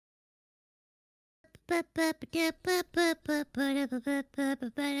Sorry,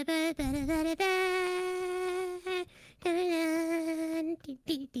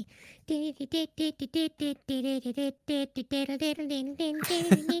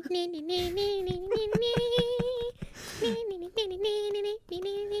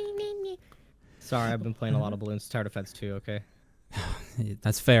 I've been playing a lot of Balloons Tower Defense 2, okay?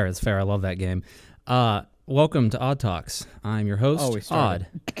 That's fair. It's fair. I love that game. Welcome to Odd Talks. I'm your host, Odd,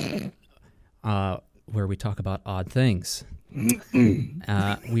 where we talk about odd things.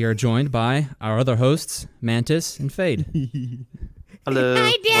 We are joined by our other hosts, Mantis and Fade. Hello.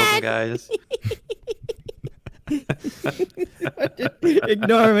 Hi, Dad. Welcome, guys.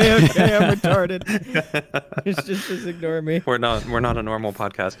 Ignore me, okay? I'm retarded. just ignore me. We're not a normal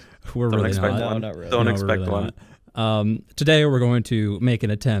podcast. We're Don't really expect not. one. No, not really. Don't No, we're expect really one. not. Today we're going to make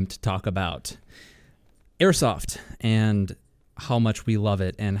an attempt to talk about airsoft and how much we love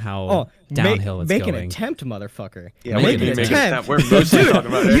it and how downhill it's make going. an attempt, motherfucker. Yeah, Make we an can attempt. We're mostly talking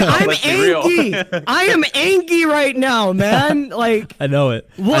about it. I'm Let's be real. angry. I am angry right now, man. Like, I know it.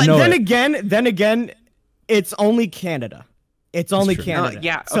 well, I know then it. again, it's only Canada. It's only true. Canada.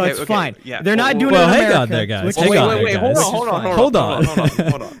 Yeah, so okay, it's okay, fine. yeah. They're not Well, doing well, it in hang on America, there, guys. which Hang is on fine. there, wait, guys. hold on.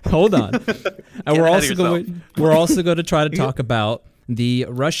 Hold on. And we're ahead also of yourself. we're also going to try to talk about the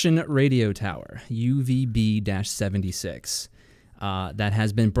Russian radio tower UVB-76 that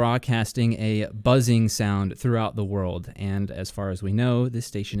has been broadcasting a buzzing sound throughout the world, and as far as we know, this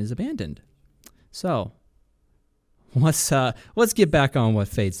station is abandoned. So, let's get back on what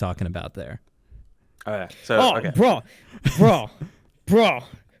Fade's talking about there. Okay, so Oh, okay. bro.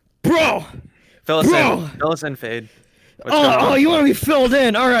 Fill us in, Fade. What's going Oh, on? you want to be filled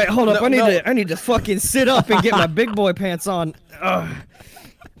in? All right, hold up. No, I need to fucking sit up and get my big boy pants on. All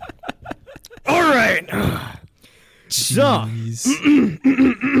right. So,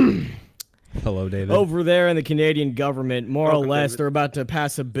 Hello, David. over there in the Canadian government, more or Welcome, less, David. they're about to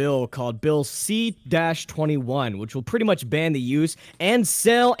pass a bill called Bill C-21, which will pretty much ban the use and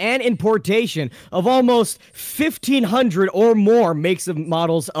sale and importation of almost 1,500 or more makes and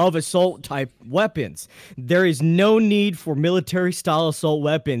models of assault-type weapons. There is no need for military-style assault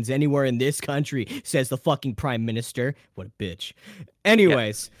weapons anywhere in this country, says the fucking Prime Minister. What a bitch.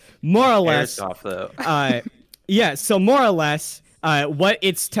 Anyways, more or less... Airsoft, though. Yeah, so more or less, what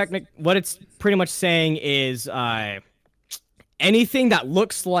it's pretty much saying is anything that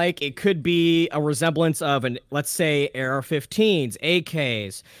looks like it could be a resemblance of let's say AR-15s,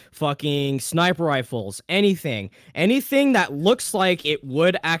 AKs, fucking sniper rifles, anything that looks like it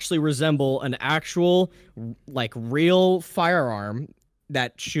would actually resemble an actual like real firearm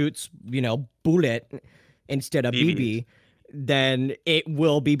that shoots, bullet instead of BB, then it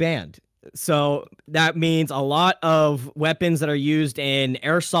will be banned. So that means a lot of weapons that are used in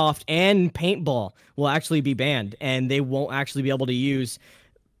airsoft and paintball will actually be banned, and they won't actually be able to use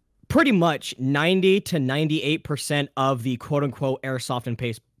pretty much 90 to 98% of the quote-unquote airsoft and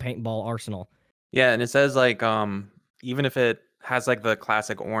paintball arsenal. Yeah, and it says like even if it has like the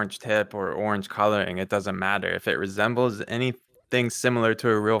classic orange tip or orange coloring, it doesn't matter. If it resembles anything similar to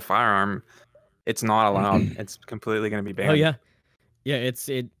a real firearm, it's not allowed. It's completely going to be banned. Oh yeah,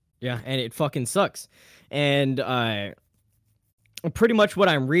 yeah, and it fucking sucks. And pretty much what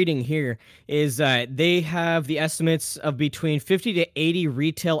I'm reading here is they have the estimates of between 50 to 80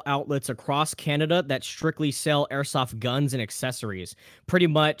 retail outlets across Canada that strictly sell airsoft guns and accessories. Pretty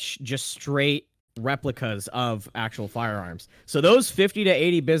much just straight replicas of actual firearms. So those 50 to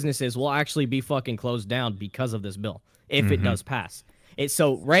 80 businesses will actually be fucking closed down because of this bill, if it does pass.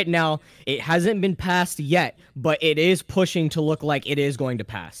 So right now, it hasn't been passed yet, but it is pushing to look like it is going to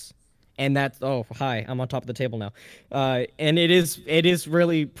pass. And that's, oh, hi, I'm on top of the table now. And it is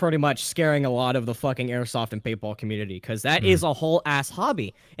really pretty much scaring a lot of the fucking airsoft and paintball community, because that is a whole ass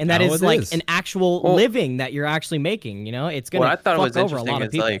hobby. And that is like an actual living that you're actually making, It's going to fuck over a lot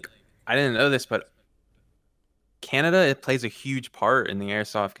of people. What I thought was interesting is like, I didn't know this, but Canada, it plays a huge part in the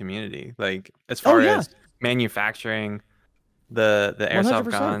airsoft community. Like, as far as manufacturing the airsoft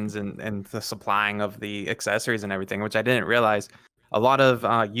 100%. guns and the supplying of the accessories and everything, which I didn't realize. A lot of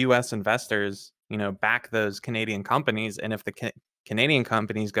U.S. investors, back those Canadian companies, and if the Canadian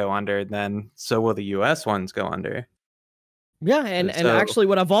companies go under, then so will the U.S. ones go under. Yeah, and actually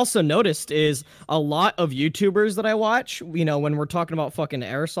what I've also noticed is a lot of YouTubers that I watch, when we're talking about fucking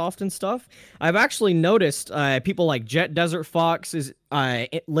airsoft and stuff, I've actually noticed people like Jet Desert Fox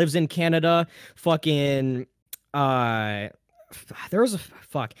lives in Canada, fucking there was a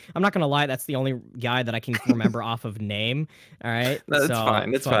fuck. I'm not gonna lie. That's the only guy that I can remember off of name. All right, No, it's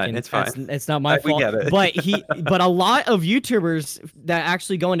fine. It's fine. It's fine. It's not my We fault. get it. But a lot of YouTubers that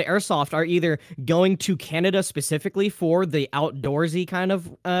actually go into airsoft are either going to Canada specifically for the outdoorsy kind of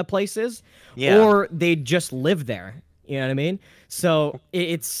places, Yeah. or they just live there. You know what I mean? So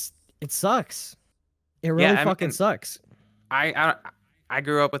it sucks. It really I fucking mean, sucks. I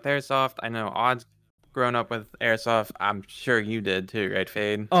grew up with airsoft. I know Odd's grown up with airsoft. I'm sure you did too, right,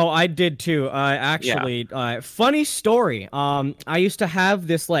 Fade? Oh, I did too. Actually, funny story. I used to have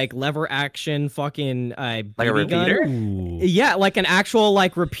this like lever action fucking Like a BB gun. repeater? Ooh. Yeah, like an actual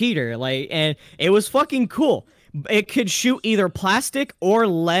like repeater. Like, and it was fucking cool. It could shoot either plastic or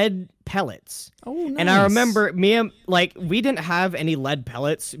lead pellets. Oh, nice. And I remember we didn't have any lead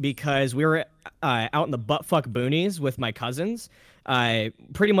pellets because we were out in the buttfuck boonies with my cousins.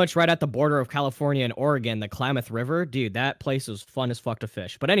 Pretty much right at the border of California and Oregon, the Klamath River. Dude, that place was fun as fuck to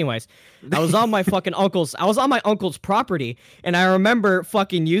fish. But anyways, I was on my uncle's property, and I remember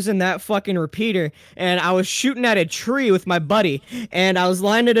fucking using that fucking repeater, and I was shooting at a tree with my buddy, and I was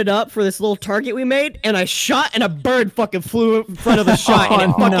lining it up for this little target we made, and I shot, and a bird fucking flew in front of the shot,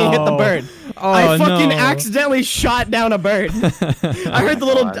 and it fucking hit the bird. Oh, I fucking no. accidentally shot down a bird.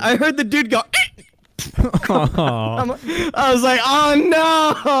 I heard the dude go. Aw, I was like,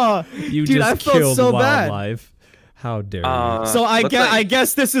 oh no, you dude, just I felt killed so bad. wildlife. How dare you? So I looks guess like- I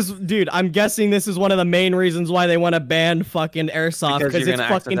guess this is, dude. I'm guessing this is one of the main reasons why they want to ban fucking airsoft because because you're it's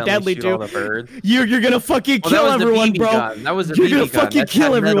gonna fucking accidentally deadly shoot all too. the birds. You're gonna fucking Well, that kill was the everyone, BB bro. gun. That was a You're BB gonna gun. fucking That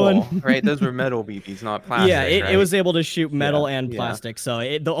kill had metal, everyone. right? Those were metal BBs, not plastic. Yeah, it right? was able to shoot metal Yeah, and yeah. plastic. So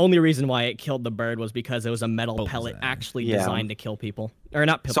the only reason why it killed the bird was because it was a metal What was pellet that? actually Yeah. designed to kill people, or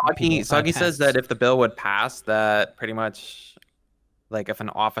not people. Soggy says that if the bill would pass, that pretty much, like, if an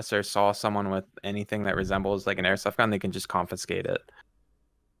officer saw someone with anything that resembles like an airsoft gun, they can just confiscate it.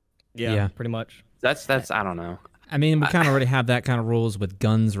 Yeah. pretty much. That's I don't know. I mean, we kind of already have that kind of rules with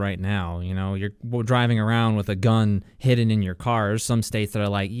guns right now. You know, we're driving around with a gun hidden in your car. There's some states that are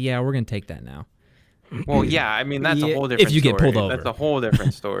like, yeah, we're going to take that now. Well, yeah, I mean that's Yeah, a whole different. you get pulled story. over. That's a whole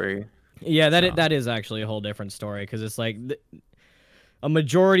different story. Yeah, So- that is actually a whole different story because it's like a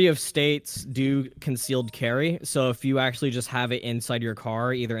majority of states do concealed carry. So if you actually just have it inside your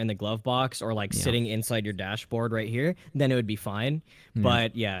car, either in the glove box or like Yeah. sitting inside your dashboard right here, then it would be fine. Yeah.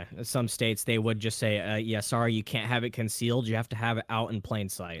 But yeah, some states they would just say, yeah, sorry, you can't have it concealed. You have to have it out in plain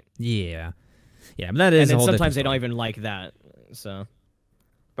sight. Yeah. Yeah, but that is And a then whole sometimes they different don't even like that. So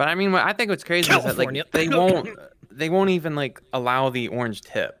But I mean, I think what's crazy California. is that like they won't even like allow the orange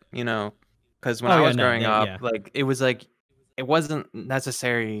tip, you know? Because when Oh, I yeah, was no, growing yeah, up, yeah. like it wasn't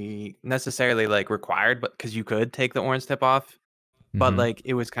necessarily like required, but because you could take the orange tip off. But Mhm. like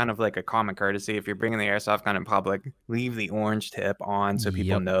it was kind of like a common courtesy if you're bringing the airsoft gun in public, leave the orange tip on so people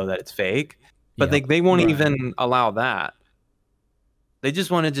Yep. know that it's fake. But Yep. like they won't Right. even allow that. They just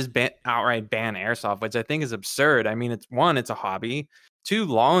want to just outright ban airsoft, which I think is absurd. I mean, it's a hobby. 2,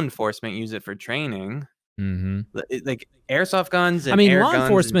 law enforcement use it for training. Mhm. Like airsoft guns and I mean, air law guns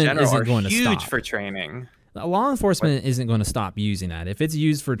enforcement in general isn't are going to huge stop. for training. Law enforcement isn't going to stop using that. If it's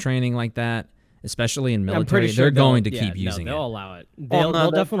used for training like that, especially in I'm military, pretty sure they're going to they'll- keep yeah, using no, they'll it. allow it. Well, They'll, no,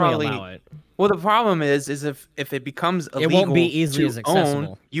 they'll they'll definitely probably- allow it. Well, the problem is if it becomes illegal won't be easily to as accessible.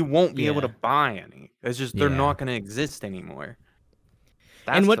 own, you won't be able to Yeah. buy any. It's just they're Yeah. not going to exist anymore.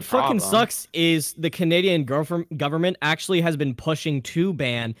 That's And what the fucking problem. sucks is the Canadian government actually has been pushing to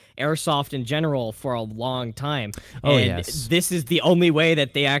ban airsoft in general for a long time. Oh, and yes. this is the only way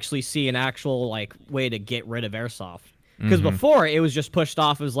that they actually see an actual like way to get rid of airsoft. Because Mhm. before it was just pushed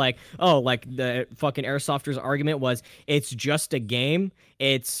off as like, oh, like the fucking airsofters' argument was it's just a game.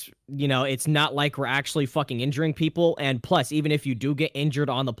 It's, you know, it's not like we're actually fucking injuring people. And plus, even if you do get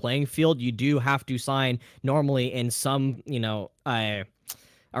injured on the playing field, you do have to sign normally in some, you know,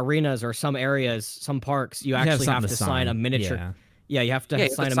 arenas or some areas, some parks, you actually have something to sign a miniature. Yeah. Yeah, you have to Yeah, you have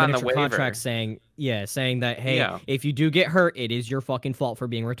to sign a sign the miniature contract waiver. saying that, hey, Yeah. if you do get hurt, it is your fucking fault for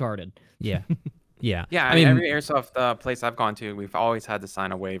being retarded. Yeah. Yeah. Yeah, I mean, every airsoft place I've gone to, we've always had to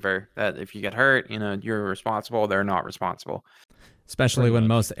sign a waiver that if you get hurt, you know, you're responsible. They're not responsible. especially pretty when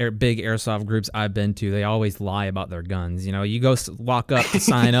much. most big airsoft groups I've been to, they always lie about their guns. You know, you go walk up to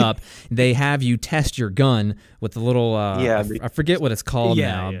sign up, they have you test your gun with the little, Yeah, I forget what it's called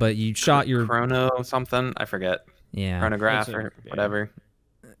Yeah, now, yeah. but you shot your, Chrono something, I forget. yeah. Chronograph That's or it, yeah. whatever.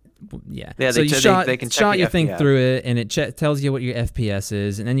 Yeah. Yeah, So they you ch- they- shot, they can check shot the your thing FPS. through it, and it tells you what your FPS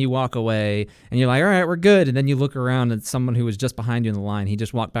is, and then you walk away, and you're like, all right, we're good. And then you look around, and someone who was just behind you in the line, he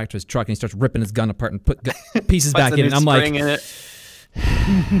just walked back to his truck, and he starts ripping his gun apart and put pieces back Puts a in. new And I'm like, spring in it.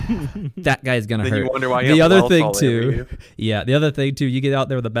 that guy's gonna Then hurt. you wonder why you The have other welts thing all over too, you. yeah, the other thing too, you get out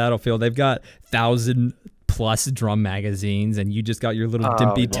there with the battlefield, they've got 1,000+ drum magazines, and you just got your little Oh,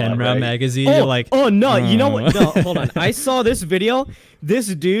 dimpy yeah, 10-round right. magazine. You're like, oh no, you know what? "Oh." No, hold on. I saw this video. This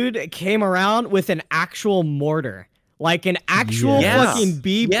dude came around with an actual mortar. Like an actual Yes. fucking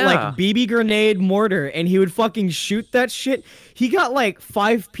Yeah. like BB grenade mortar, and he would fucking shoot that shit. He got like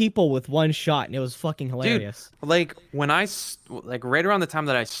 5 people with one shot, and it was fucking hilarious. Like when like right around the time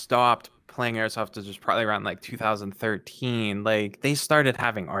that I stopped playing airsoft, which was probably around like 2013, like they started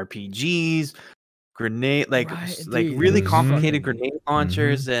having RPGs, grenade, like Right, like dude, really it was complicated fucking- grenade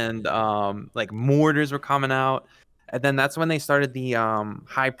launchers, and like mortars were coming out. And then that's when they started the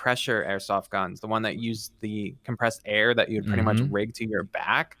high pressure airsoft guns, the one that used the compressed air that you'd pretty much Mhm. rig to your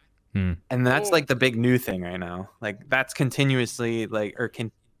back. Hmm. And that's like the big new thing right now. Like that's continuously like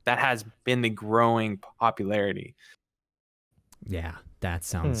that has been the growing popularity. Yeah, that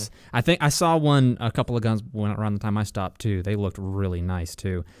sounds. I think I saw a couple of guns went around the time I stopped too. They looked really nice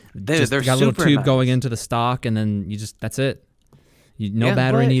too. They're got a little super tube going nice. into the stock, and then that's it. No Yeah,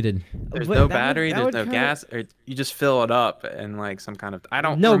 battery but- needed. There's But no that would- battery, that there's would no kinda- gas, or you just fill it up and like some kind of I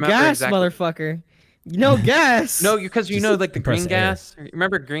don't No remember gas, exactly. motherfucker. No gas. No, because you Just know like the green compressed air. gas.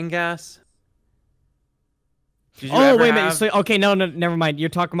 Remember green gas? Did you Oh ever wait a minute. have- So, okay, no, never mind. You're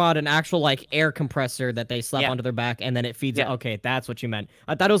talking about an actual like air compressor that they slap Yeah. onto their back, and then it feeds. Yeah. Okay, that's what you meant.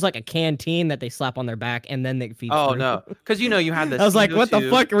 I thought it was like a canteen that they slap on their back, and then it feeds. Oh through. no, because you know you had this. I was like, what the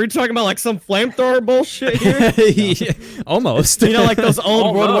fuck? Are we talking about like some flamethrower bullshit here? Yeah, almost. You know, like those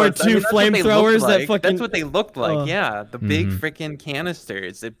old World War Almost. I mean, II that's what they looked flamethrowers that like. fucking. That's what they looked like. Yeah, the big Mhm. freaking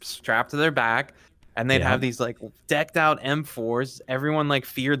canisters. They strapped to their back, and they'd Yeah. have these like decked out M4s. Everyone like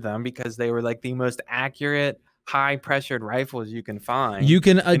feared them because they were like the most accurate, high pressured rifles you can find. You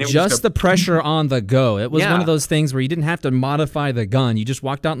can it would just adjust go- the pressure on the go. It was one Yeah. of those things where you didn't have to modify the gun. You just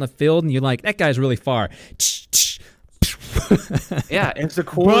walked out in the field and you're like, that guy's really far. Yeah, it's the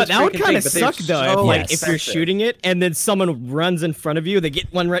Bro, coolest. that would freaking kind of thing, but suck they're though. so If, like Yes. if you're expensive. shooting it and then someone runs in front of you, they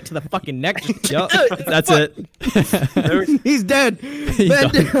get one right to the fucking neck. Yep, that's it. He's dead. He's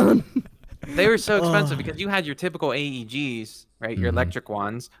Bend done. down. They were so expensive Ugh. because you had your typical AEGs, right? Your Mhm. electric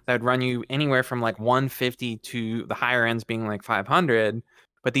ones that would run you anywhere from like 150 to the higher ends being like 500.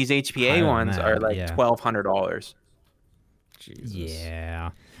 But these HPA Higher than ones that, are like yeah. $1,200.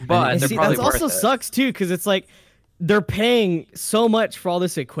 Yeah. But And they're see, probably that worth also it. sucks too, because it's like they're paying so much for all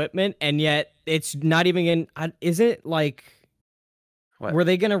this equipment, and yet it's not even in. Is it like? What? Were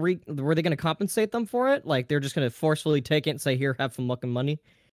they gonna compensate them for it? Like they're just gonna forcefully take it and say, "Here, have some fucking money."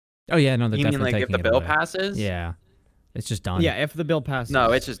 Oh yeah, no, they're You mean definitely like if taking the it bill away. passes? Yeah, it's just done. Yeah, if the bill passes.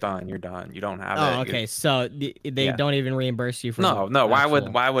 No, it's just done. You're done. You don't have it. Oh, You're- okay. So they Yeah. don't even reimburse you for. No, the no. Why would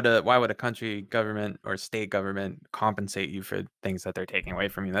actual- why would a country government or state government compensate you for things that they're taking away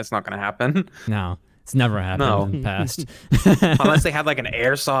from you? That's not going to happen No, it's never happened No. in the past. unless they had like an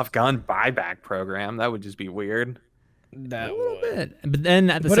airsoft gun buyback program. That would just be weird. that a little would- bit, but then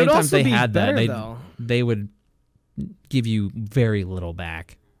at the But same it'd time also they be had that, better, though. they would give you very little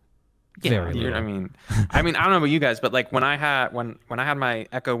back. Very Dude, little. I mean, I don't know about you guys, but like when I had my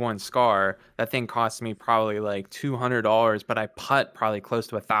Echo One Scar, that thing cost me probably like $200, but I put probably close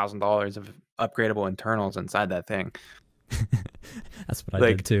to $1,000 of upgradable internals inside that thing. That's what I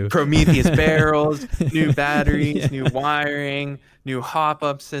Like did too. Prometheus barrels, new batteries, Yeah. new wiring, new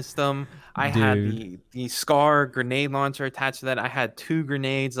hop-up system. I had the Scar grenade launcher attached to that. I had 2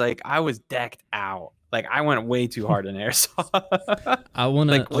 grenades. Like I was decked out. Like I went way too hard in airsoft. I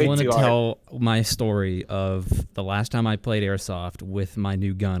wanna like, way too hard. tell my story of the last time I played airsoft with my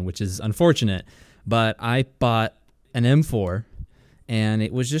new gun, which is unfortunate, but I bought an M4, and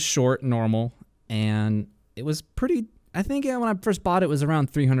it was just short, normal, and it was pretty. I think when I first bought it, it was around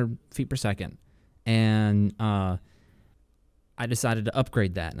 300 feet per second, and I decided to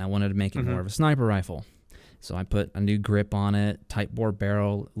upgrade that, and I wanted to make it more of a sniper rifle. So I put a new grip on it, tight bore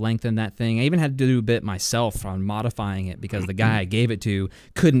barrel, lengthened that thing. I even had to do a bit myself on modifying it because the guy I gave it to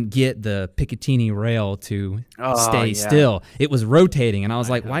couldn't get the Picatinny rail to stay yeah. still. It was rotating, and I was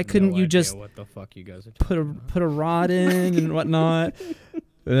like, why couldn't you just what the fuck you guys are put a rod in and whatnot?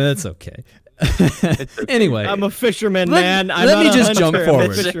 That's okay. Anyway, I'm a fisherman, Let- man. I'm let not me a just jump hunter, I'm a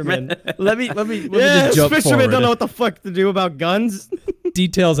forward. fisherman. let me just Yes, jump fishermen forward. don't know what the fuck to do about guns.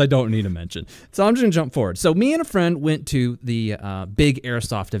 Details I don't need to mention. So I'm just gonna jump forward. So me and a friend went to the big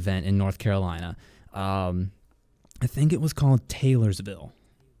airsoft event in North Carolina. I think it was called Taylorsville.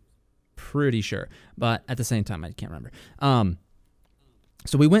 Pretty sure, but at the same time I can't remember.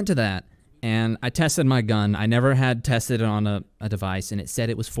 So we went to that, and I tested my gun. I never had tested it on a device, and it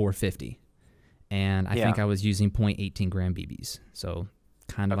said it was 450. and I think I was using .18 gram BBs, so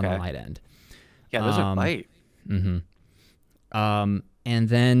kind of on the light end. Yeah, those are light. And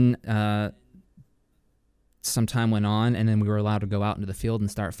then some time went on, and then we were allowed to go out into the field and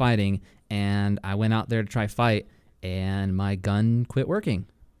start fighting. And I went out there to try fight, and my gun quit working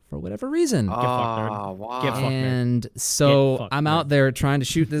for whatever reason. Oh, wow. And so I'm out there trying to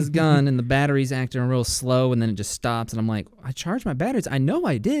shoot this gun, and the battery's acting real slow, and then it just stops. And I'm like, I charged my batteries. I know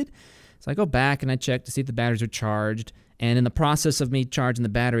I did. So I go back and I check to see if the batteries are charged. And in the process of me charging the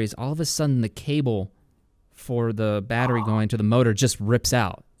batteries, all of a sudden the cable for the battery going to the motor just rips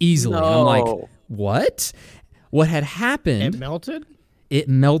out easily. No. And I'm like, what? What had happened? It melted? It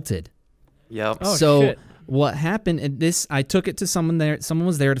melted. Yep. Oh, so shit. what happened, and this, I took it to someone there. Someone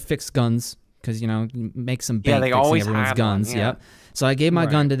was there to fix guns because, you know, you make some bank they fixing always everyone's have guns. one, yeah. Yep. So I gave my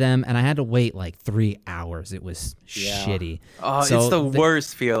gun to them, and I had to wait like 3 hours. It was shitty. Oh, So it's the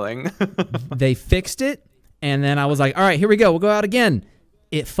worst feeling. They fixed it, and then I was like, all right, here we go. We'll go out again.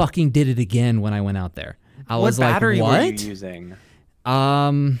 It fucking did it again when I went out there. I was like, battery what? were you using?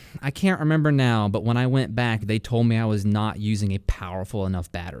 I can't remember now, but when I went back, they told me I was not using a powerful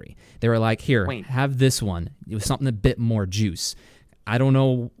enough battery. They were like, here, have this one. It was something a bit more juice. I don't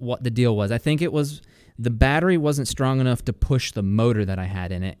know what the deal was. I think it was the battery wasn't strong enough to push the motor that I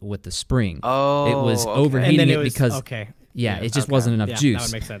had in it with the spring. Oh, it was okay. overheating And then it it was, because it just wasn't enough juice. That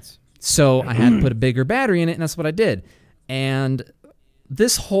would make sense. So I had to put a bigger battery in it, and that's what I did. And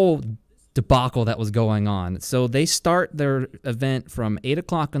this whole debacle that was going on. So they start their event from 8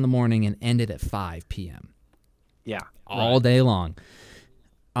 o'clock in the morning and end it at 5 p.m. Yeah. All day long.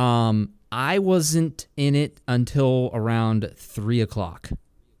 I wasn't in it until around 3 o'clock. It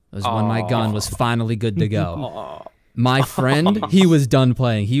was when my gun was finally good to go. My friend, he was done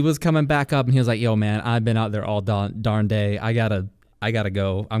playing. He was coming back up, and he was like, yo, man, I've been out there all darn day. I gotta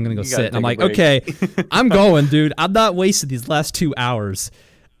go. I'm gonna go sit. And I'm like, okay, I'm going, dude. I'm not wasting these last 2 hours.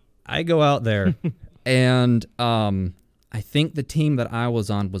 I go out there, and I think the team that I was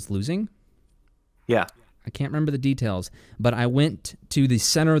on was losing. Yeah. I can't remember the details, but I went to the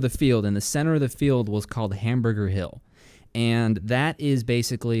center of the field, and the center of the field was called Hamburger Hill. And that is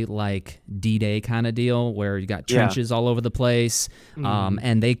basically like D-Day kind of deal where you got trenches all over the place,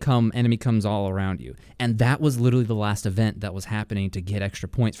 and enemy comes all around you. And that was literally the last event that was happening to get extra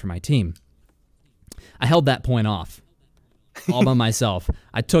points for my team. I held that point off all by myself.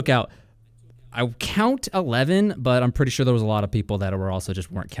 I count 11, but I'm pretty sure there was a lot of people that were also just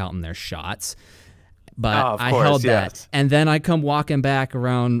weren't counting their shots. But I held that. And then I come walking back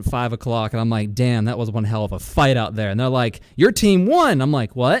around 5 o'clock, and I'm like, damn, that was one hell of a fight out there. And they're like, your team won. I'm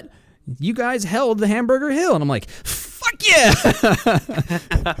like, what? You guys held the Hamburger Hill. And I'm like, fuck yeah.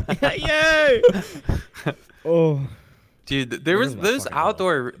 Yay! Oh. Dude, there was those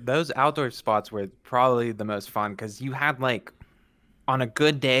outdoor spots were probably the most fun because you had like on a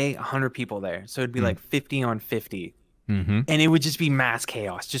good day 100 people there. So it'd be like 50 on 50. And it would just be mass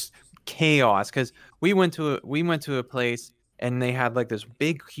chaos. Just chaos because we went to a place and they had like this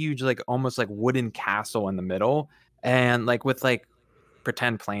big huge like almost like wooden castle in the middle and like with like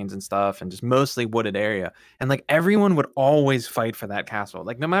pretend planes and stuff and just mostly wooded area and like everyone would always fight for that castle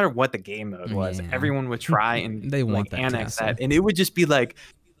like no matter what the game mode was everyone would try and they want like that annex castle. that and it would just be like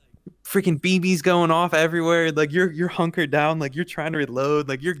freaking BBs going off everywhere like you're hunkered down like you're trying to reload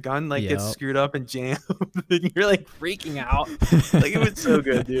like your gun like gets screwed up and jammed and you're like freaking out like it was so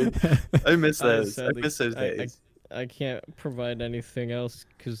good dude. I miss those. I miss those days. I can't provide anything else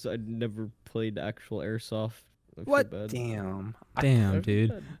because I never played actual airsoft. What? Damn,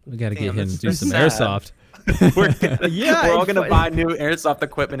 dude, we gotta get him that's to do so some sad. airsoft. We're all gonna buy new airsoft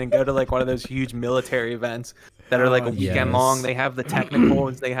equipment and go to like one of those huge military events that are like a weekend long. They have the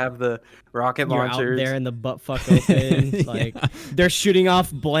technicals, they have the rocket launchers. You're out there in the butt fuck open, like they're shooting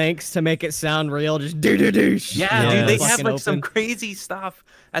off blanks to make it sound real. Just do. Yeah, dude, they have like some crazy stuff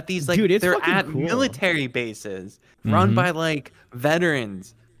at these like they're at military bases run by like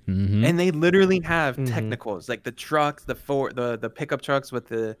veterans. And they literally have technicals like the trucks, the pickup trucks with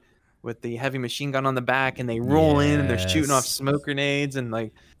the heavy machine gun on the back, and they roll in and they're shooting off smoke grenades and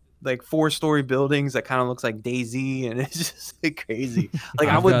like 4-story buildings that kind of looks like DayZ, and it's just like crazy. Like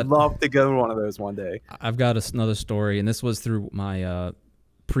I would love to go to one of those one day. I've got another story, and this was through my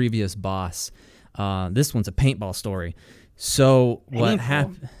previous boss. This one's a paintball story. So what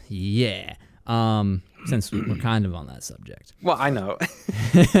happened? Yeah. Since we're kind of on that subject. Well, I know.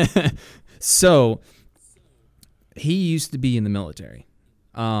 So he used to be in the military.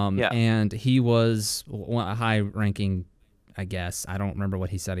 And he was a high-ranking, I guess. I don't remember what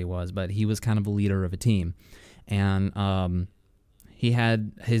he said he was, but he was kind of a leader of a team. And he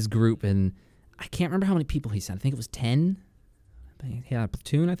had his group, and I can't remember how many people he sent. I think it was 10. He had a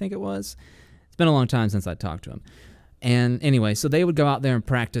platoon, I think it was. It's been a long time since I talked to him. And anyway, so they would go out there and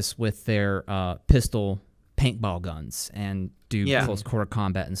practice with their pistol paintball guns and do close quarter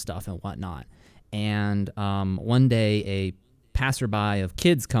combat and stuff and whatnot. And one day a passerby of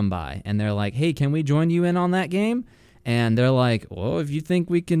kids come by and they're like, hey, can we join you in on that game? And they're like, well, if you think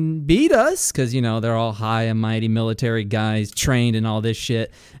we can beat us, because, you know, they're all high and mighty military guys trained and all this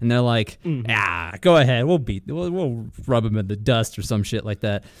shit. And they're like, go ahead. We'll rub them in the dust or some shit like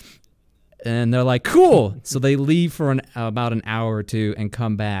that. And they're like, cool. So they leave for about an hour or two and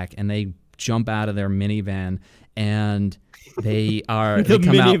come back, and they jump out of their minivan, and they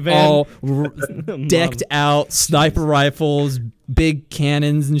come out all decked out, sniper rifles, big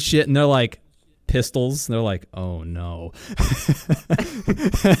cannons and shit. And they're like, pistols. They're like, oh no.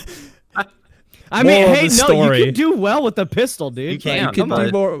 I mean, hey, no, you can do well with the pistol, dude. You can. You can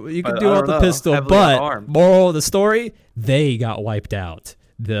do more. You can do well with the pistol, but moral of the story, they got wiped out.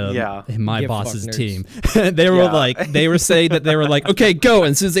 My boss's team. They were saying that they were like, okay, go.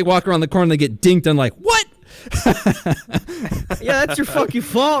 And as soon as they walk around the corner, they get dinked. And like, what? Yeah, that's your fucking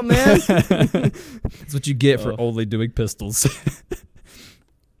fault, man. That's what you get for only doing pistols.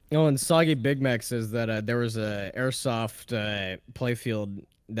 Oh, and Soggy Big Mac says that there was a airsoft playfield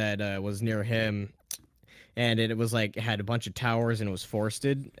that was near him, and it was like it had a bunch of towers and it was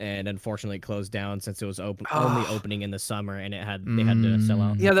forested, and unfortunately it closed down since it was only opening in the summer, and they had to sell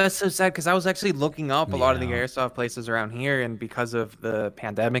out. Yeah, that's so sad because I was actually looking up a lot of the airsoft places around here, and because of the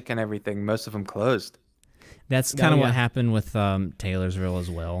pandemic and everything, most of them closed. That's kind of what happened with Taylorsville as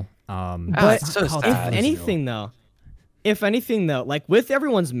well. But so if anything though, like with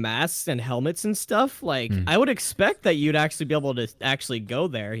everyone's masks and helmets and stuff, like I would expect that you'd actually be able to actually go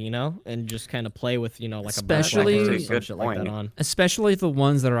there, you know, and just kind of play with, you know, like especially shit like that on. Especially the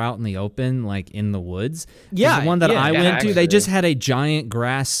ones that are out in the open, like in the woods. Yeah, the one that I went to, they just had a giant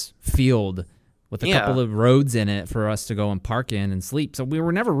grass field with a couple of roads in it for us to go and park in and sleep. So we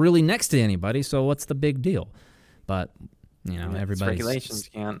were never really next to anybody. So what's the big deal? But you know, everybody's regulations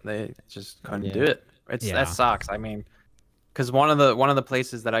they just couldn't do it. That sucks. I mean. Because one of the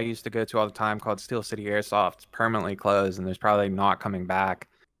places that I used to go to all the time called Steel City Airsoft permanently closed, and there's probably not coming back.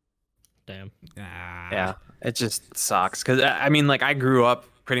 Damn. Yeah, it just sucks. Because I mean, like I grew up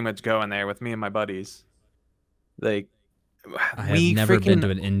pretty much going there with me and my buddies. Like, I have never been to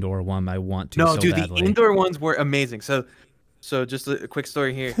an indoor one. I want to. No, so dude, badly. The indoor ones were amazing. So just a quick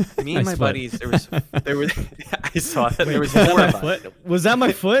story here. Me and my buddies, there was I saw that there was 4 of us. Was that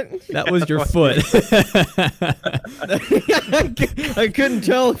my foot? That was your foot. I couldn't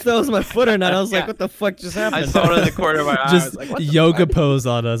tell if that was my foot or not. I was like, what the fuck just happened? I saw it in the corner of my eye. Just I was like, what yoga pose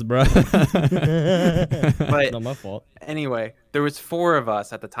on us, bro. But not my fault. Anyway, there was 4 of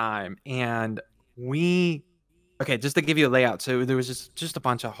us at the time, and okay, just to give you a layout. So there was just a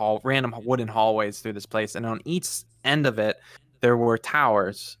bunch of random wooden hallways through this place, and on each end of it, there were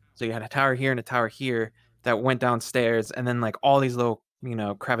towers. So you had a tower here and a tower here that went downstairs, and then like all these little, you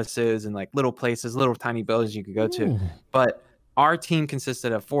know, crevices and like little places, little tiny buildings you could go to. But our team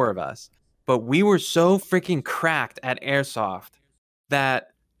consisted of 4 of us. But we were so freaking cracked at airsoft that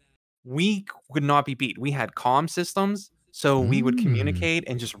we could not be beat. We had comm systems. So we would communicate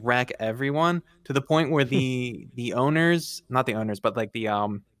and just wreck everyone to the point where the owners, not the owners, but like the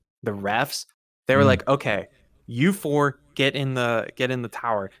refs, they were like, okay, you 4 get in the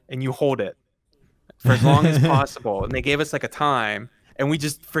tower and you hold it for as long as possible. And they gave us like a time, and we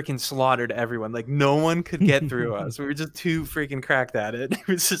just freaking slaughtered everyone. Like no one could get through us. We were just too freaking cracked at it. It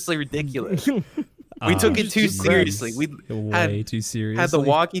was just like ridiculous. We took it too seriously. We way too seriously. Had the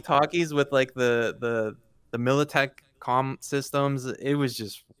walkie-talkies with like the Militech comm systems. It was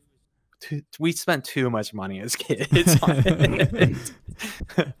just we spent too much money as kids on it.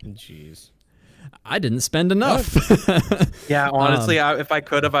 Jeez. I didn't spend enough. Yeah, honestly, if I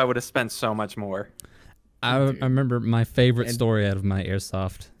could have, I would have spent so much more. I remember my favorite story out of my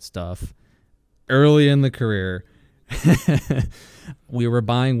airsoft stuff. Early in the career, we were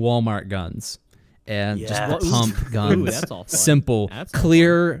buying Walmart guns and just pump guns. Ooh, that's all fun. Simple,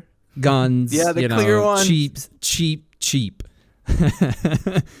 clear guns. Yeah, the clear ones. Cheap.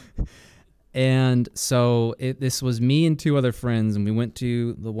 And so this was me and 2 other friends, and we went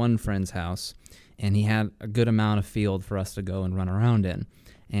to the one friend's house, and he had a good amount of field for us to go and run around in.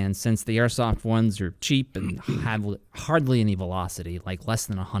 And since the airsoft ones are cheap and have hardly any velocity, like less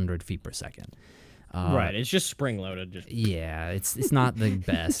than 100 feet per second. Right, it's just spring-loaded. Yeah, it's not the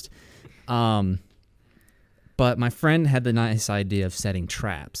best. But my friend had the nice idea of setting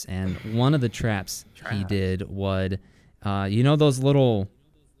traps, and one of the traps he did was, you know those little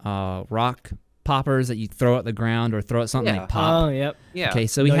rock poppers that you throw at the ground or throw at something Yeah. like pop. Oh, yep. Yeah. Okay,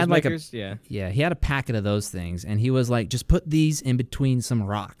 so he had like a Noisemakers, yeah. he had a packet of those things, and he was like, just put these in between some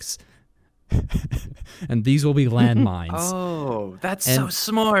rocks, and these will be landmines. Oh, that's so And-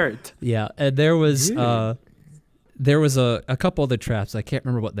 smart. Yeah, and there was Dude. a couple other traps. I can't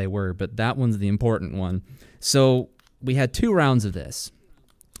remember what they were, but that one's the important one. So we had 2 rounds of this.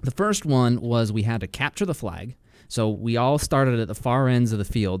 The first one was we had to capture the flag. So we all started at the far ends of the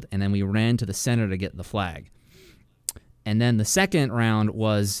field, and then we ran to the center to get the flag. And then the second round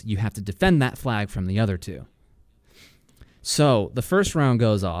was you have to defend that flag from the other 2. So the first round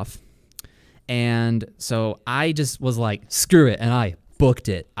goes off, and so I just was like, screw it, and I booked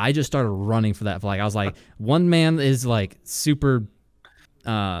it. I just started running for that flag. I was like, one man is like super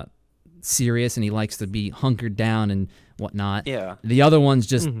serious, and he likes to be hunkered down and whatnot. Yeah. The other one's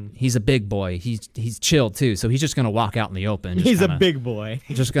just he's a big boy. He's chill too, so he's just gonna walk out in the open. Just He's kinda, a big boy.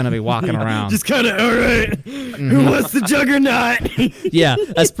 just gonna be walking around. Just kind of, all right. Who wants the juggernaut? Yeah,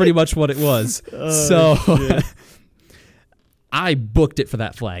 that's pretty much what it was. So I booked it for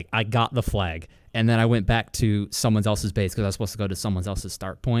that flag. I got the flag, and then I went back to someone else's base because I was supposed to go to someone else's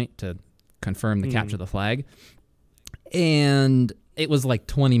start point to confirm the capture of the flag. And it was like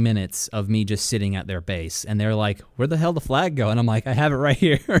 20 minutes of me just sitting at their base, and they're like, "Where the hell the flag go?" And I'm like, "I have it right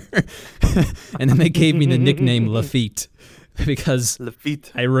here." And then they gave me the nickname Lafitte because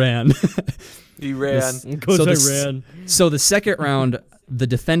Lafitte. I ran. You ran. Because So I this- ran. So the second round, the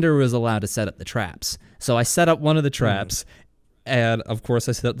defender was allowed to set up the traps. So I set up one of the traps, and of course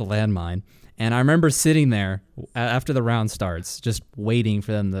I set up the landmine. And I remember sitting there after the round starts, just waiting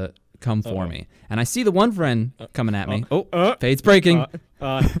for them to come for me. And I see the one friend coming at me. Fade's breaking.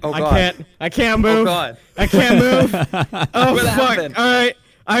 Oh, I God. can't move. Oh, God. I can't move. Oh, What fuck. happened? All right.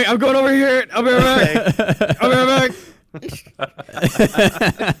 I'm going over here. I'll be right back. I'll be right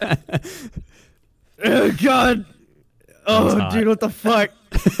back. Oh, God. Oh, hot. dude, what the fuck?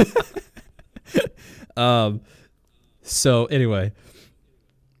 So anyway,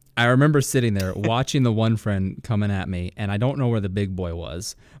 I remember sitting there watching the one friend coming at me, and I don't know where the big boy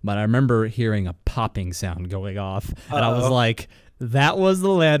was, but I remember hearing a popping sound going off, and I was like, that was the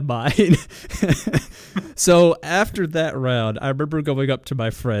landmine. So after that round, I remember going up to my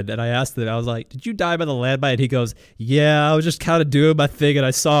friend, and I asked him, I was like, did you die by the landmine? And he goes, yeah, I was just kind of doing my thing, and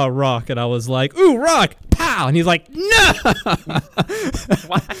I saw a rock, and I was like, ooh, rock, pow! And he's like, no!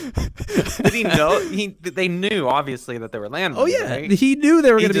 Did he know? They knew obviously that they were landmines. Oh yeah, right? he knew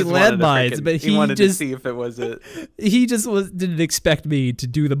they were He going to be just wanted to landmines, but he wanted to just see if it was it. he just didn't expect me to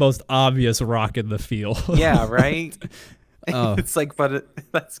do the most obvious rock in the field. Yeah, right. Oh. It's like,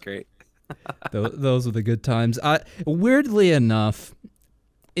 that's great. Those were the good times. Weirdly enough,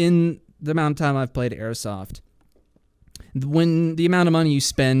 in the amount of time I've played Airsoft, when the amount of money you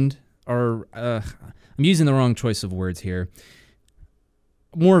spend, or I'm using the wrong choice of words here,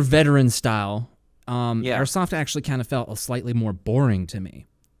 more veteran style, Airsoft actually kind of felt slightly more boring to me.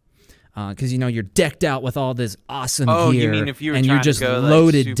 Because you're decked out with all this awesome Oh, gear, you mean if you were and trying you're just to go, like,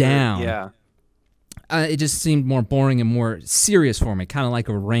 loaded super- down. Yeah. It just seemed more boring and more serious for me, kind of like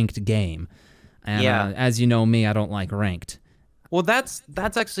a ranked game. And Yeah. as you know me, I don't like ranked. Well, that's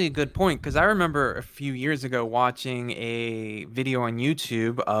actually a good point, because I remember a few years ago watching a video on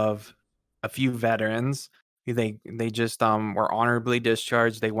YouTube of a few veterans. They just were honorably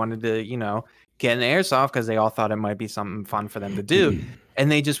discharged. They wanted to get an airsoft because they all thought it might be something fun for them to do, and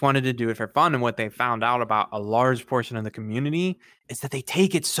they just wanted to do it for fun. And what they found out about a large portion of the community is that they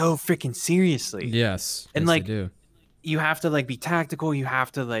take it so freaking seriously. Yes, And, yes, like, they do. You have to be tactical. You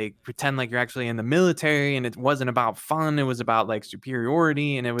have to pretend like you're actually in the military, and it wasn't about fun. It was about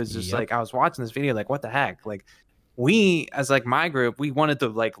superiority. And it was just Yep. I was watching this video, what the heck? We, as my group, we wanted to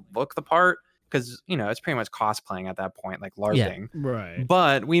look the part, because it's pretty much cosplaying at that point, LARPing. Right.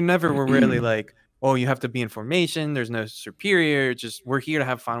 But we never were really oh, you have to be in formation. There's no superior. Just we're here to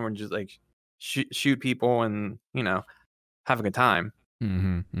have fun. We're just shoot people and have a good time.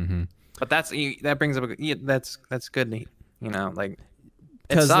 Mm-hmm, mm-hmm. But that brings up that's good. It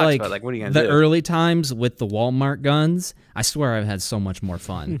Because sucks, but what are you gonna the do? early times with the Walmart guns, I swear I've had so much more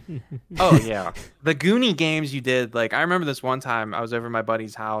fun. Oh yeah, the Goonie games you did. I remember this one time I was over at my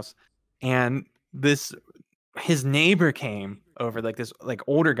buddy's house, and his neighbor came over, this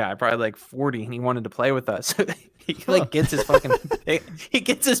older guy, probably 40, and he wanted to play with us. He gets his fucking he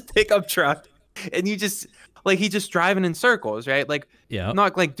gets his pickup truck, and you just he's just driving in circles, right? Yeah.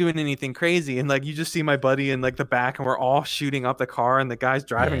 Not doing anything crazy, and you just see my buddy in the back, and we're all shooting up the car, and the guy's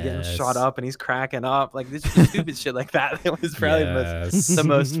driving getting Yes. shot up, and he's cracking up, this stupid shit like that. It was probably Yes. the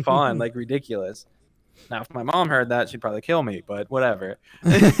most fun, ridiculous. Now, if my mom heard that, she'd probably kill me, but whatever.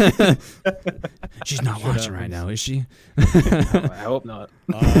 She's not watching right now, is she? I hope not.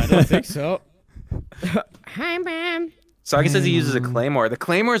 I don't think so. Hi, man. Soggy says he uses a claymore. The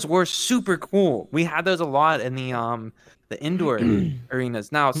claymores were super cool. We had those a lot in the indoor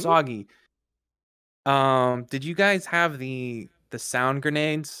arenas. Now, Soggy, did you guys have the sound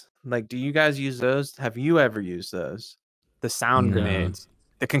grenades? Like, do you guys use those? Have you ever used those? The sound grenades,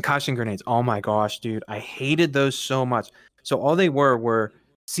 the concussion grenades. Oh my gosh, dude, I hated those so much. So all they were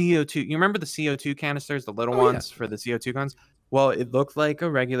CO2. You remember the CO2 canisters, the little ones for the CO2 guns? Well, it looked like a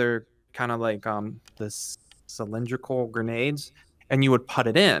regular kind of like this cylindrical grenades, and you would put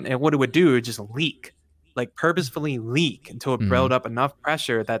it in, and what it would do, it would just leak, like purposefully leak until it built up enough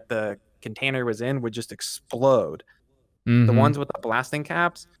pressure that the container was in would just explode. The ones with the blasting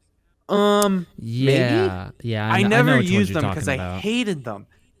caps, yeah, I never used them because I hated them.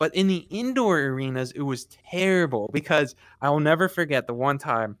 But in the indoor arenas, it was terrible because I'll never forget the one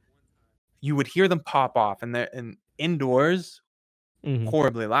time you would hear them pop off, and indoors,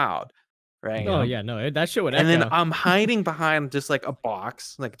 horribly loud, right? Oh yeah, no, that shit would. And then I'm hiding behind just like a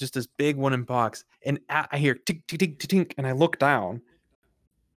box, like just this big wooden box, and I hear tink tink tink tink, and I look down,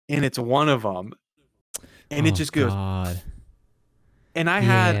 and it's one of them, and it just goes. And I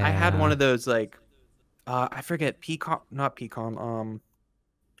had one of those like, I forget not Peacon,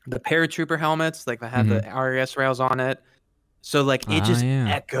 the paratrooper helmets, like that had the RAS rails on it. So like it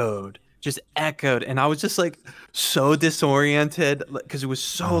just echoed, and I was just like so disoriented because it was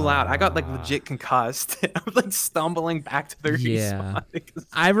so loud. I got like legit concussed. I was like stumbling back to the respawn.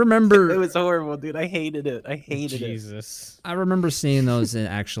 I remember it was horrible, dude. I hated it. Jesus. I remember seeing those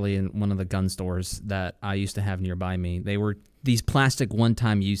actually in one of the gun stores that I used to have nearby me. They were these plastic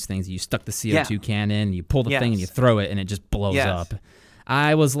one-time use things. You stuck the CO2 can in, you pull the thing, and you throw it, and it just blows up.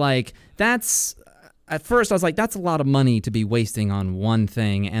 I was like, at first I was like, that's a lot of money to be wasting on one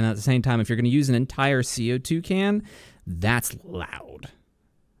thing. And at the same time, if you're going to use an entire CO2 can, that's loud.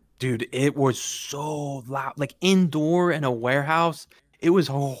 Dude, it was so loud. Like indoor in a warehouse, it was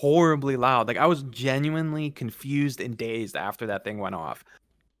horribly loud. Like I was genuinely confused and dazed after that thing went off.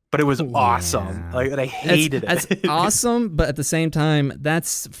 But it was awesome. Like I hated it. That's awesome, but at the same time,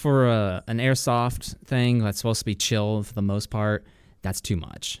 that's for an airsoft thing that's supposed to be chill for the most part. That's too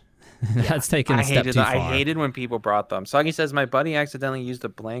much. That's taking a step too far. I hated when people brought them. Soggy says, my buddy accidentally used a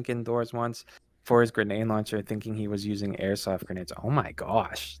blank indoors once for his grenade launcher thinking he was using airsoft grenades. Oh my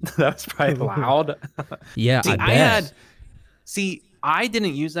gosh. That was probably loud. Yeah, see, I bet. I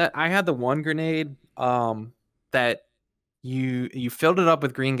didn't use that. I had the one grenade that you filled it up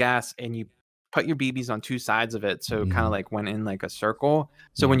with green gas and you put your BBs on two sides of it, so it kind of like went in like a circle.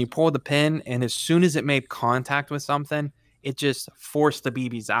 So when you pulled the pin, and as soon as it made contact with something, it just forced the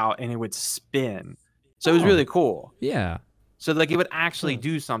BBs out and it would spin. So it was really cool. Yeah. So like it would actually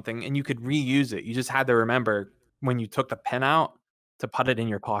do something and you could reuse it. You just had to remember when you took the pin out to put it in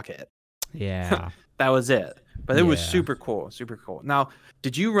your pocket. Yeah. That was it. But it was super cool. Super cool. Now,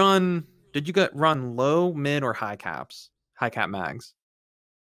 did you run low, mid, or high caps? High cap mags?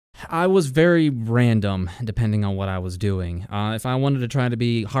 I was very random depending on what I was doing. If I wanted to try to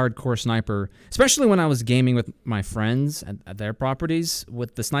be hardcore sniper, especially when I was gaming with my friends at their properties,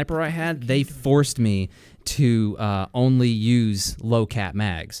 with the sniper I had, they forced me to only use low cap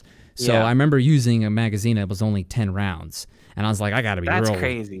mags. So I remember using a magazine that was only 10 rounds. And I was like, I got to be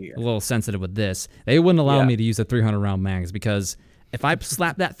a little sensitive with this. They wouldn't allow me to use the 300 round mags because if I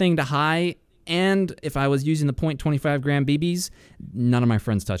slapped that thing to high, and if I was using the .25 gram BBs, none of my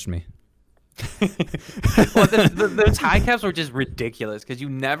friends touched me. Well, those high caps were just ridiculous because you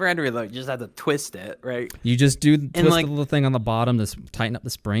never had to reload. You just had to twist it, right? You just twist the little thing on the bottom to tighten up the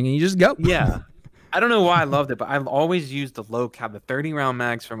spring, and you just go. Yeah. I don't know why I loved it, but I've always used the low cap, the 30 round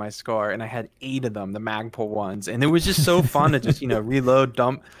mags for my SCAR, and I had 8 of them, the Magpul ones. And it was just so fun to just, reload,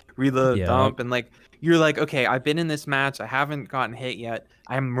 dump, dump. And like, you're like, okay, I've been in this match. I haven't gotten hit yet.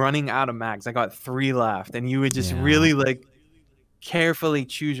 I'm running out of mags. I got 3 left. And you would just really like carefully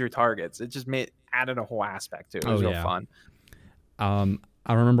choose your targets. It just added a whole aspect to it. It was real fun.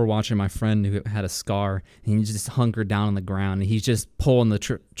 I remember watching my friend who had a SCAR, and he just hunkered down on the ground, and he's just pulling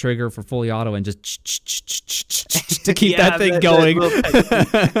the trigger for fully auto and just to keep that thing going.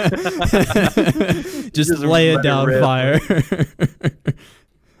 Just laying down fire.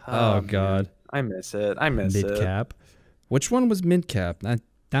 Oh God. I miss it. Mid cap. Which one was mid cap?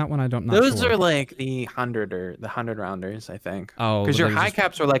 That one I don't know. Those are like the 100 rounders, I think. Oh, because your high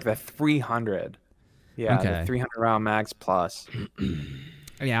caps are like the 300. Yeah, the 300 round mags plus.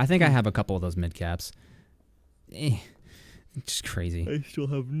 Yeah, I think I have a couple of those mid caps. Just crazy. I still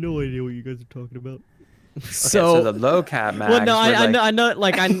have no idea what you guys are talking about. So the low cap mags. Well, no, were like, I know,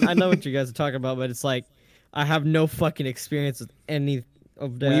 like I know what you guys are talking about, but it's like I have no fucking experience with any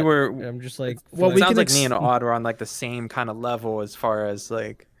of that. I'm just like, well, it sounds like me and Odd were on like the same kind of level as far as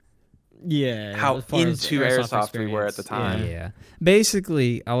like yeah, how as far as into airsoft we were at the time. Yeah.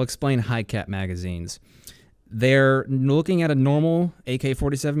 Basically, I'll explain high cap magazines. They're looking at a normal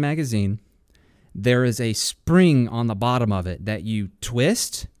AK-47 magazine. There is a spring on the bottom of it that you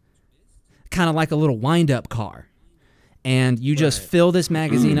twist, kind of like a little wind-up car. And you just fill this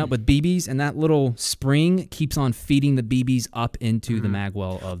magazine up with BBs, and that little spring keeps on feeding the BBs up into the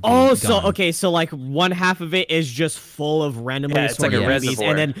magwell of the gun. So like one half of it is just full of randomly it's like assorted a BBs, reservoir.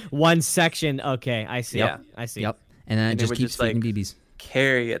 and then one section. Okay, I see. Yeah. I see. Yep. And then it And they just would keeps just, like, feeding BBs.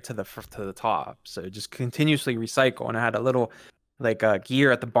 Carry it to the top, so just continuously recycle. And it had a little like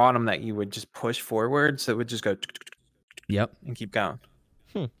gear at the bottom that you would just push forward, so it would just go Yep. and keep going.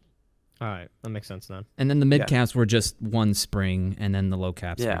 All right, that makes sense then. And then the mid caps were just one spring, and then the low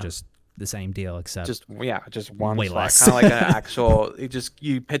caps were Yeah. just the same deal, except Just one way slot, less. kind of like an actual.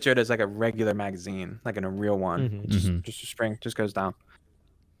 You picture it as like a regular magazine, like in a real one. Just a spring, just goes down.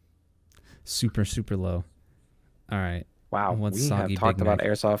 super, super low. All right. Wow, What's we Soggy have talked Big about Mac?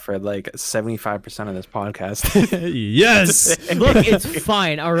 airsoft for like 75% of this podcast. Yes. Look, it's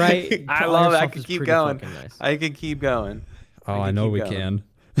fine. All right. I love it. I Airsoft could is keep pretty going. fucking nice. I could keep going. Oh, I I can know keep we going. can.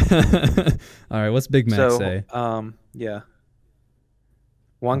 All right. What's Big Mac So, say? yeah.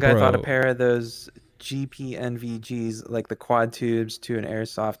 One guy thought a Bro. pair of those GPNVGs, like the quad tubes, to an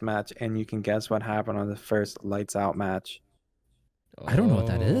airsoft match, and you can guess what happened on the first lights out match. I don't know what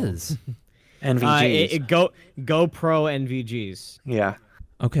that Oh. is. NVGs. GoPro NVGs. Yeah.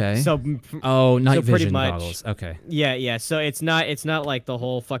 Okay. So oh, night so pretty vision much- goggles. Okay. yeah. So it's not like the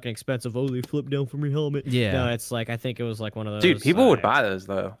whole fucking expensive. Oh, they flip down from your helmet. Yeah. No, it's like I think it was like one of those. Dude, people would buy those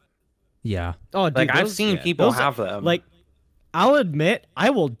though. Yeah. Oh, dude, Like I've those- seen yeah, people those- have them. Like, I'll admit, I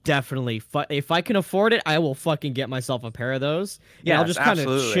will definitely, if I can afford it, I will fucking get myself a pair of those. Yeah, I'll Yes, just kind of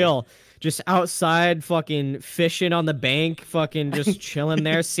absolutely. chill, just outside, fucking fishing on the bank, fucking just chilling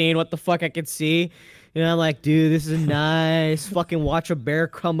there, seeing what the fuck I could see. You know, I'm like, dude, this is nice. Fucking watch a bear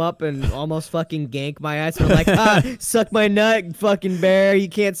come up and almost fucking gank my ass. And I'm like, suck my nut, fucking bear. You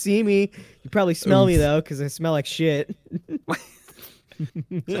can't see me. You probably smell me though, because I smell like shit.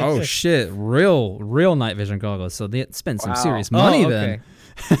 Oh shit! Real night vision goggles. So they spent some Wow. serious money Oh, then.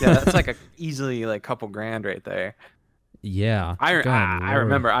 okay. Yeah, that's like a easily like couple grand right there. Yeah. I God, Lord.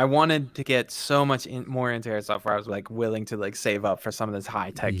 remember I wanted to get so much more into airsoft where I was like willing to like save up for some of this high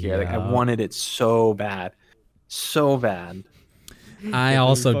tech gear. Like I Yeah. wanted it so bad. I you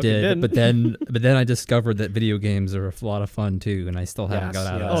also fucking did, didn't. but then I discovered that video games are a lot of fun too, and I still haven't Yes,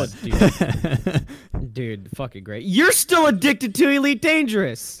 got out Oh, of dude. it. Dude, fucking great. You're still addicted to Elite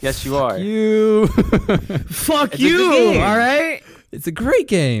Dangerous. Yes, you are. You. Fuck It's a you, good game. all right? It's a great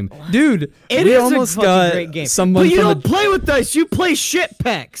game, dude. It we is almost a fucking got great game. someone But you from don't the. play with us. You play shit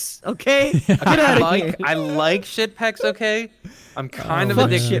pecs, okay? Get out of here. I like shit pecs, okay? I'm kind of Oh,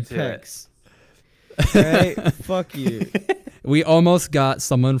 Fuck man. addicted shit to it. pecs. Alright? Fuck you. We almost got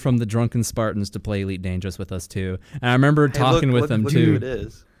someone from the Drunken Spartans to play Elite Dangerous with us too, and I remember Hey, talking look, with them look Who it too.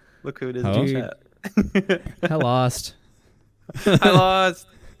 is. Look who it is Oh. in chat. I lost. I lost.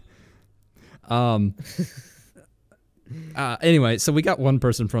 Anyway, so we got one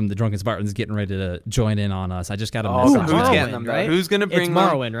person from the Drunken Spartans getting ready to join in on us. I just got a Oh, message. who's Morrowind, getting them? Though? right? Who's gonna It's bring them?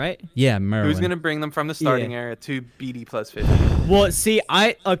 Morrowind, right? Yeah, Merwin. Who's gonna bring them from the starting Yeah. area to BD plus 50? Well, see,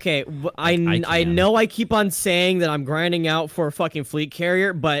 I I can. know I keep on saying that I'm grinding out for a fucking fleet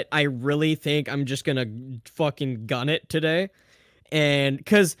carrier, but I really think I'm just gonna fucking gun it today, and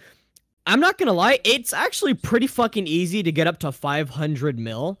because I'm not gonna lie, it's actually pretty fucking easy to get up to 500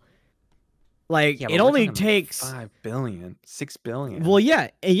 mil. Like Yeah, but it we're only talking takes 5 billion, 6 billion. Well, yeah.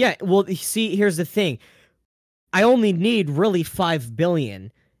 Well, see, here's the thing. I only need really 5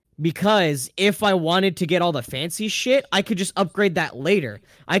 billion because if I wanted to get all the fancy shit, I could just upgrade that later.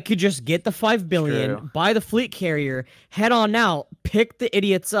 I could just get the 5 billion, True. buy the fleet carrier, head on out, pick the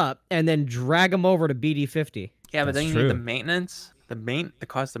idiots up, and then drag them over to BD50. yeah, but then That's you need the true. maintenance. The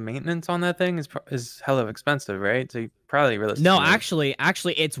cost of maintenance on that thing is hella expensive, right? So you probably realistically. No, actually,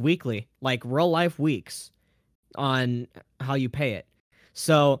 it's weekly, like real life weeks on how you pay it.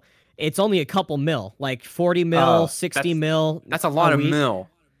 So it's only a couple mil, like 40 mil, Oh, 60 mil. that's a lot of week. mil.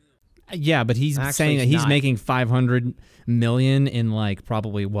 Yeah, but he's Actually, saying that it's he's not. making 500 million in like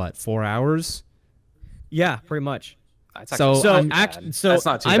probably what 4 hours. Yeah, pretty much. That's So, actually So I'm- not act, bad. so That's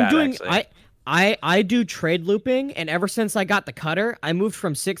not too I'm bad, doing actually. I do trade looping, and ever since I got the cutter, I moved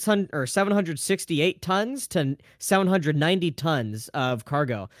from 600 or 768 tons to 790 tons of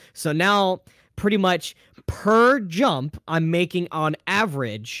cargo. So now pretty much per jump, I'm making on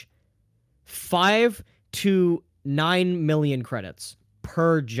average 5 to 9 million credits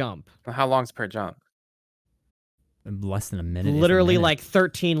per jump. How long's per jump? Less than a minute. Literally like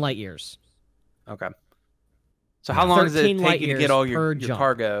 13 light years. Okay. So how long does it 13 take light you to years get all per your jump.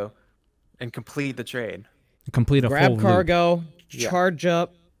 cargo and complete the trade? Complete a full Grab loop. cargo, Yeah. charge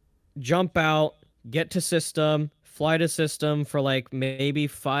up, jump out, get to system, fly to system for like maybe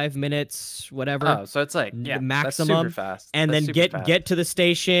 5 minutes, whatever. Oh, so it's like, The yeah, maximum, that's super fast. and That's then super fast. get to the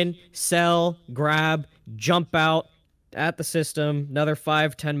station, sell, grab, jump out at the system, another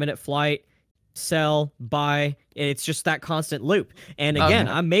 5-10 minute flight, sell, buy. It's just that constant loop. And again,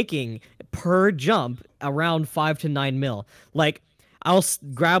 Okay. I'm making per jump around 5 to 9 mil. Like I'll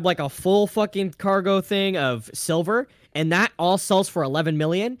grab like a full fucking cargo thing of silver, and that all sells for 11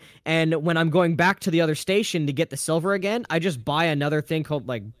 million. And when I'm going back to the other station to get the silver again, I just buy another thing called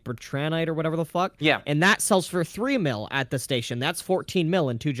like Bertranite or whatever the fuck. Yeah. And that sells for 3 mil at the station. That's 14 mil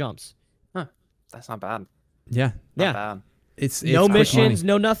in 2 jumps. Huh. That's not bad. Yeah. Not Yeah. bad. It's No quick missions, money.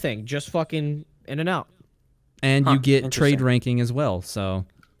 no nothing. Just fucking in and out. And Huh, you get trade interesting. ranking as well. So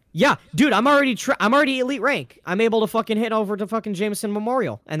Yeah, dude, I'm already elite rank. I'm able to fucking hit over to fucking Jameson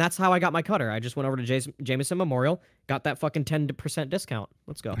Memorial, and that's how I got my cutter. I just went over to Jameson Memorial, got that fucking 10% discount.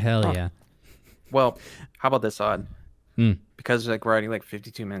 Let's go. hell Huh. yeah. Well, how about this, Odd? Hmm. Because like we're already like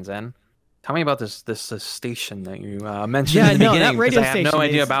 52 minutes in. Tell me about this station that you mentioned Yeah, in the no, beginning. that radio 'Cause I have station no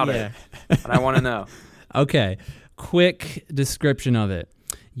idea is- about yeah. it, and I want to know. Okay, quick description of it.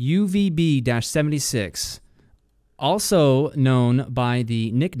 UVB-76, also known by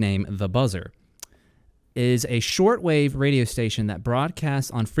the nickname The Buzzer, is a shortwave radio station that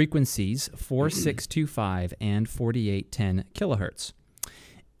broadcasts on frequencies 4625 and 4810 kilohertz.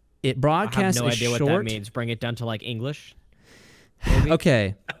 It I broadcasts have no a idea short... what that means. Bring it down to like English.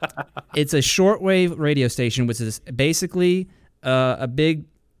 Okay. It's a shortwave radio station, which is basically a big...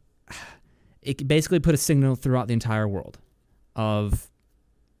 It can basically put a signal throughout the entire world of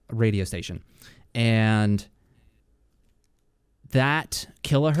a radio station. And that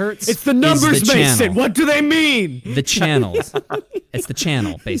kilohertz It's the is numbers, the Mason. channel. What do they mean? The channels. It's the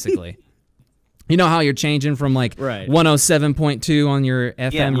channel, basically. You know how you're changing from like Right. 107.2 on your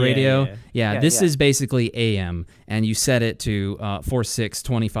FM Yeah, radio? yeah. Yeah, Yeah, this yeah. is basically AM, and you set it to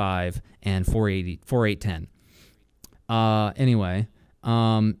 4625 and 4810. Anyway,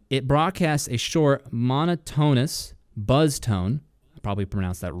 it broadcasts a short monotonous buzz tone. I probably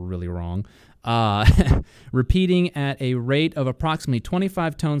pronounced that really wrong. Repeating at a rate of approximately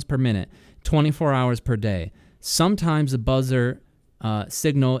 25 tones per minute, 24 hours per day. Sometimes the buzzer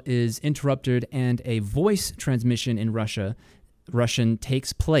signal is interrupted and a voice transmission in Russian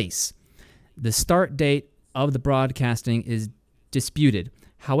takes place. The start date of the broadcasting is disputed.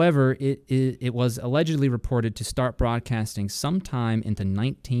 However, it was allegedly reported to start broadcasting sometime in the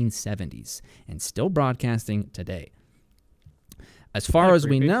 1970s and still broadcasting today. As far as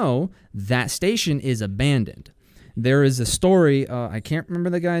we creepy. know, that station is abandoned. There is a story, I can't remember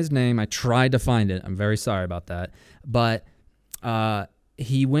the guy's name. I tried to find it. I'm very sorry about that. But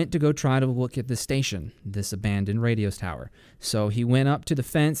he went to go try to look at the station, this abandoned radio tower. So he went up to the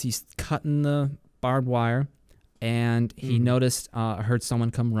fence. He's cutting the barbed wire, and he noticed, heard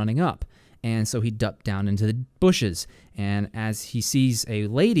someone come running up. And so he ducked down into the bushes. And as he sees a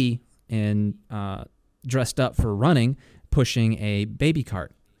lady dressed up for running, pushing a baby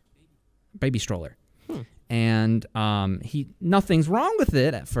cart, baby stroller. And nothing's wrong with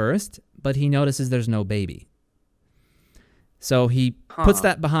it at first, but he notices there's no baby. So he puts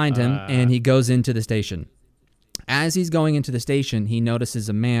that behind him, and he goes into the station. As he's going into the station, he notices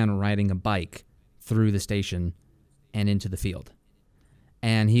a man riding a bike through the station and into the field.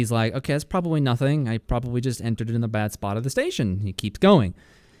 And he's like, okay, that's probably nothing. I probably just entered in the bad spot of the station. He keeps going.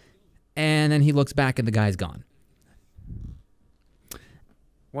 And then he looks back, and the guy's gone.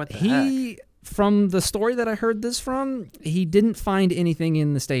 What the heck? He, from the story that I heard this from, he didn't find anything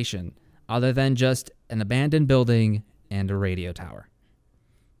in the station other than just an abandoned building and a radio tower.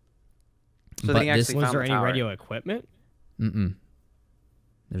 So but they this actually Was found there the any tower. radio equipment?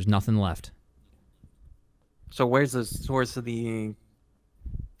 There's nothing left. So where's the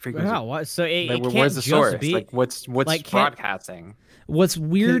frequency? Wow, what? So it Like, can't where's the just source? be Like what's like, can't- broadcasting? What's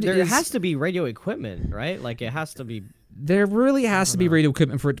weird there is has to be radio equipment, right? Like it has to be. there really has to be radio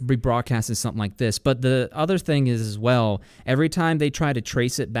equipment for it to be broadcast as something like this. But the other thing is as well, every time they try to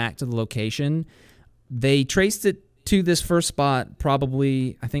trace it back to the location, they traced it to this first spot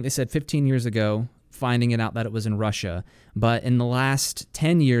probably, I think they said 15 years ago, finding it out that it was in Russia. But in the last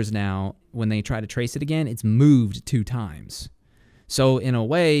 10 years now, when they try to trace it again, it's moved 2 times. So in a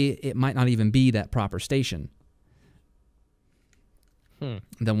way, it might not even be that proper station.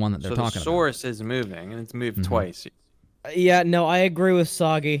 The one that they're talking the source is moving, and it's moved twice. Yeah, no, I agree with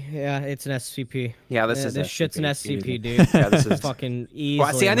Soggy. Yeah, it's an SCP. Yeah, this is this SCP. shit's an SCP, Easy. dude. Yeah, this is Fucking easily.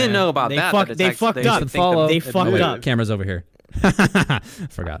 Well, see, I didn't man. know about they that. Fuck, that it's they actually- fucked they up. should think Follow. They it fucked moved. up. Camera's over here.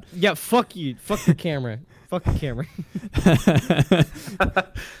 Forgot. Yeah, fuck you. Fuck the camera. Fuck the camera.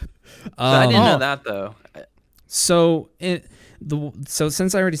 I didn't know Oh. that though. So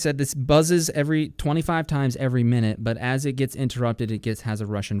since I already said this buzzes every 25 times every minute, but as it gets interrupted, it has a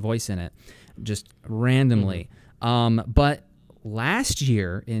Russian voice in it, just randomly. But last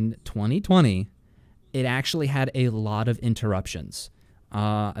year in 2020, it actually had a lot of interruptions.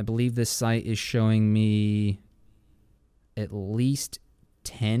 I believe this site is showing me at least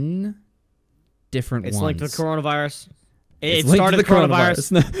 10 different It's ones. linked to the coronavirus. It's It linked to started the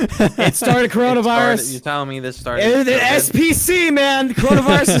coronavirus. It started coronavirus. You telling me this started? It's an SPC, man. The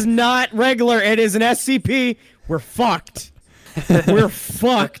coronavirus is not regular. It is an SCP. We're fucked. We're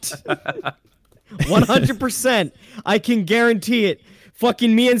fucked. 100%. I can guarantee it.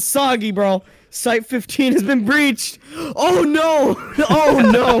 Fucking me and Soggy, bro. Site 15 has been breached. Oh no! Oh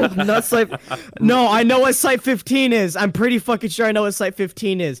no! Not site. No, I know what Site 15 is. I'm pretty fucking sure I know what Site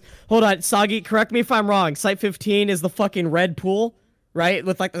 15 is. Hold on, Soggy, correct me if I'm wrong. Site 15 is the fucking red pool, right?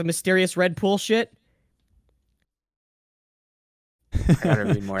 With like the mysterious red pool shit. I gotta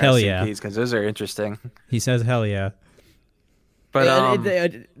read more Hell yeah. SCPs because those are interesting. He says, "Hell yeah." But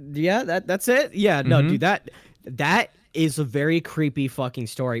Yeah, that's it. Yeah, no, Mhm. dude, that is a very creepy fucking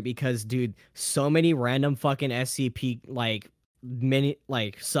story because, dude, so many random fucking SCP like many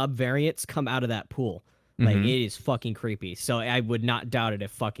like sub variants come out of that pool. Like Mhm. it is fucking creepy. So I would not doubt it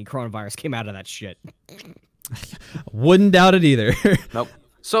if fucking coronavirus came out of that shit. Wouldn't doubt it either. nope.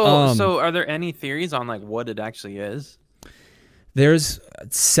 So Um, are there any theories on like what it actually is? There's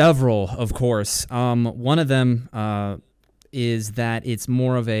several, of course. One of them is that it's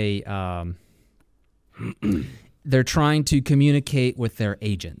more of a they're trying to communicate with their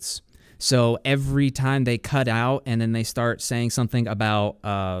agents. So every time they cut out and then they start saying something about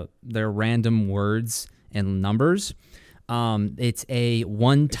their random words and numbers, it's a It's the fucking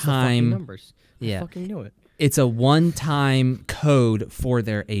one-time. numbers. Yeah. I fucking knew it. It's a one-time code for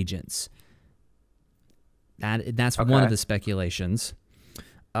their agents. That's one Okay. of the speculations.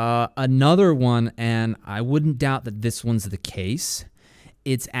 Another one, and I wouldn't doubt that this one's the case,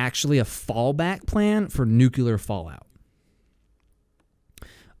 it's actually a fallback plan for nuclear fallout.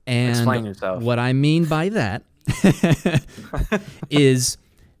 And Explain yourself. what I mean by that is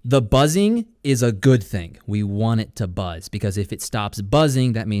the buzzing is a good thing. We want it to buzz because if it stops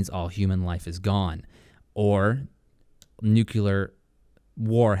buzzing, that means all human life is gone or nuclear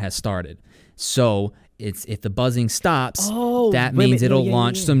war has started. So if the buzzing stops, Oh, that wait a means minute. it'll Yeah,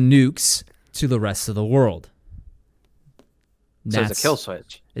 launch yeah. some nukes to the rest of the world. So it's a kill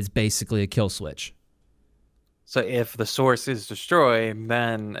switch. It's basically a kill switch. So if the source is destroyed,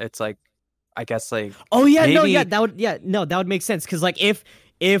 then it's like, I guess like Oh yeah, no, maybe- yeah, that would make sense because like if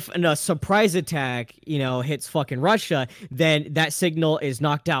a surprise attack, hits fucking Russia, then that signal is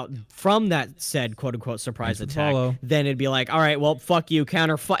knocked out from that said quote unquote surprise Thanks for attack. follow. Then it'd be like, all right, well, fuck you,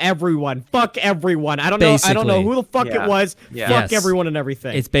 everyone, fuck everyone. I don't know Basically. who the fuck Yeah. it was. Yeah. Fuck Yes. everyone and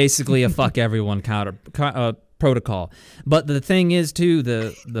everything. It's basically a fuck everyone protocol. But the thing is, too,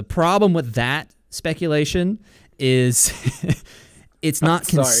 the problem with that speculation is it's not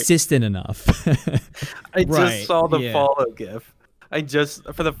sorry. consistent enough. I Right, just saw the yeah. follow gif.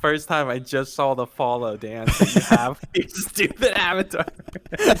 For the first time, I just saw the follow dance that you have. You stupid avatar.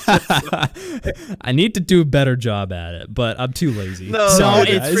 I need to do a better job at it, but I'm too lazy. No, No,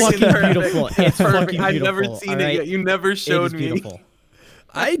 dude, it's freaking fucking perfect. beautiful. It's perfect. fucking I've never beautiful, seen it alright? yet. You never It showed is me. beautiful.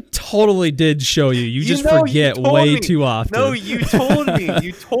 I totally did show you. You just know, you forget told way me. too often. No, you told me.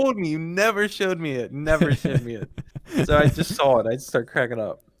 You told me. You never showed me it. Never showed me it. So I just saw it. I just started cracking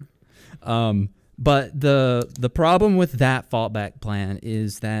up. But the problem with that fallback plan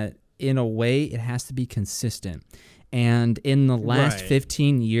is that in a way it has to be consistent. And in the last Right.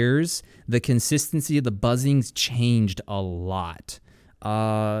 15 years, the consistency of the buzzings changed a lot.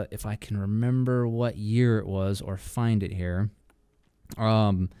 If I can remember what year it was or find it here.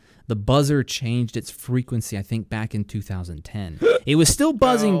 The buzzer changed its frequency, I think, back in 2010. It was still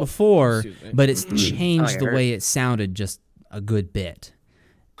buzzing before, excuse me. but it's changed the hurt. way it sounded just a good bit.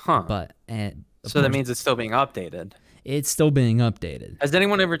 Huh. But So that means it's still being updated. it's still being updated. Has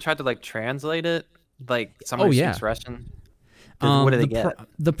anyone ever tried to like translate it? Like somebody yeah. speaks Russian? What do they get?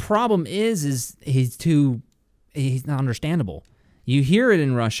 The problem is he's not understandable. You hear it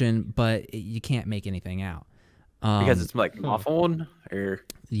in Russian, but you can't make anything out. Because it's like muffled, or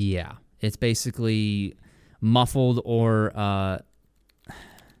yeah, it's basically muffled, or I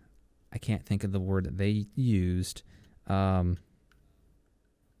can't think of the word that they used. But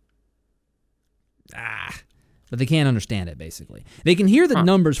they can't understand it. Basically, they can hear the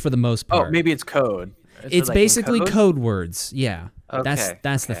numbers for the most part. Oh, maybe it's code. It's like basically code words. Yeah, Okay,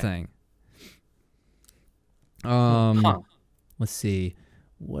 that's the okay. thing. Let's see,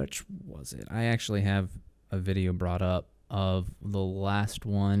 which was it? I actually have a video brought up of the last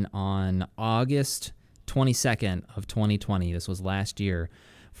one on August 22nd of 2020. This was last year.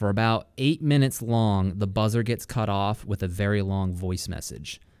 For about 8 minutes long, the buzzer gets cut off with a very long voice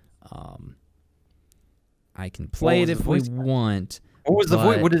message. I can play it if we want. What was the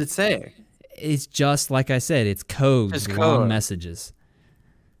voice? but What did it say? It's just like I said. It's codes, Just long code. messages.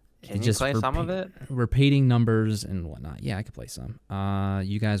 Can It's you just play some of it? repeating numbers and whatnot. Yeah, I could play some.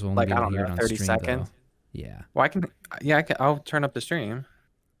 You guys will only Like, be I able don't to hear know, it on 30 stream, seconds? though. Yeah. Well, I'll turn up the stream.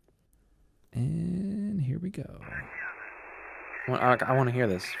 And here we go. I want to hear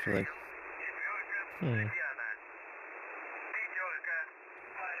this. For like, Hmm.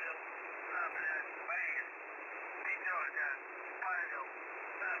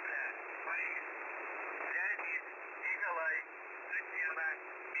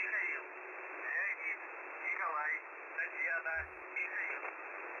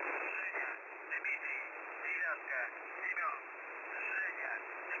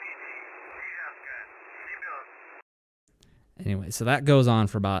 Anyway, so that goes on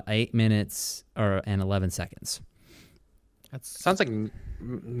for about 8 minutes and 11 seconds. That's sounds like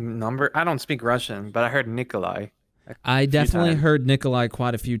number. I don't speak Russian, but I heard Nikolai. I definitely times. heard Nikolai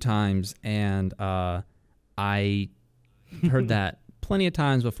quite a few times, and I heard that plenty of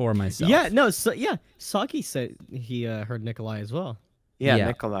times before myself. yeah, no, Saki said he heard Nikolai as well. Yeah, Yeah.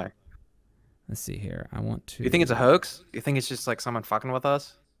 Nikolai. Let's see here. I want to. Do you think it's a hoax? Do you think it's just like someone fucking with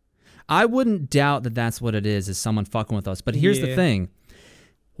us? I wouldn't doubt that that's what it is someone fucking with us. But here's the Yeah. thing.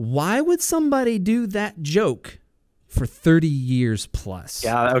 Why would somebody do that joke for 30 years plus?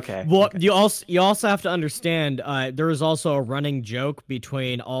 Yeah. Okay. Well, okay. you also have to understand there is also a running joke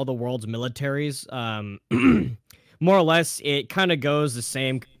between all the world's militaries. More or less, it kind of goes the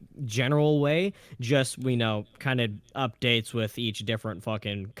same general way, just kind of updates with each different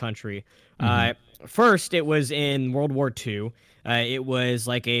fucking country. First, it was in World War II. It was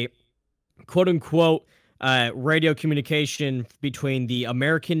like a quote unquote radio communication between the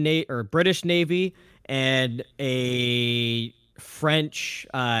American or British Navy and a French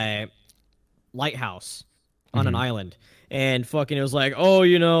lighthouse on an island. And fucking it was like, oh,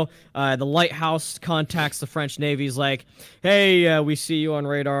 the lighthouse contacts the French Navy's like, hey, we see you on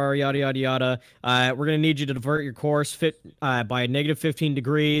radar, yada, yada, yada. We're going to need you to divert your course by negative 15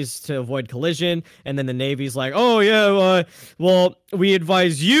 degrees to avoid collision. And then the Navy's like, oh, yeah, well, we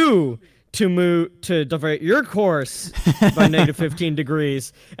advise you to divert your course by negative 15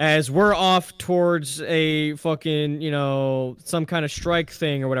 degrees as we're off towards a fucking, some kind of strike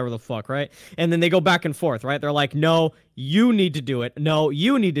thing or whatever the fuck, right? And then they go back and forth, right? They're like, no, you need to do it. No,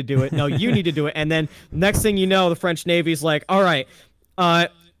 you need to do it. No, you need to do it. And then next thing you know, the French Navy's like, all right,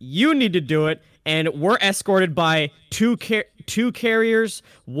 you need to do it. And we're escorted by two carriers,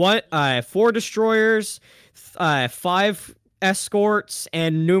 4 destroyers, 5 escorts,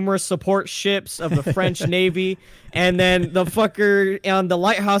 and numerous support ships of the French Navy. And then the fucker on the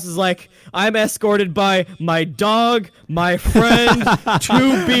lighthouse is like, I'm escorted by my dog, my friend,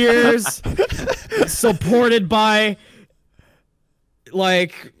 2 beers, supported by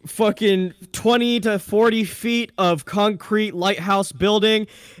like fucking 20 to 40 feet of concrete lighthouse building.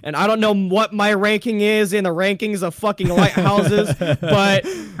 And I don't know what my ranking is in the rankings of fucking lighthouses, but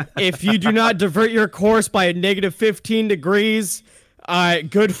if you do not divert your course by negative 15 degrees,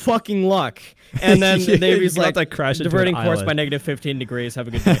 good fucking luck. And then the Navy's You're like, about to crash into diverting an course island. by negative 15 degrees, have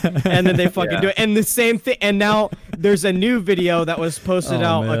a good day. And then they fucking do it. And the same thing. And now there's a new video that was posted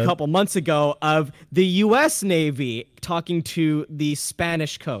out man. a couple months ago of the U.S. Navy talking to the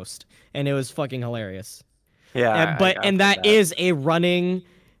Spanish coast. And it was fucking hilarious. Yeah. And that is a running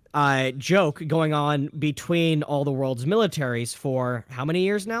joke going on between all the world's militaries for how many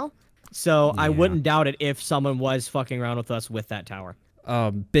years now? So I wouldn't doubt it if someone was fucking around with us with that tower.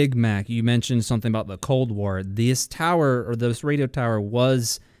 Big Mac, you mentioned something about the Cold War. This tower, or this radio tower,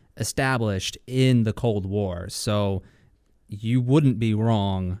 was established in the Cold War, so you wouldn't be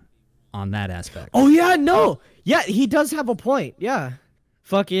wrong on that aspect. Oh, yeah, no. Yeah, he does have a point. Yeah.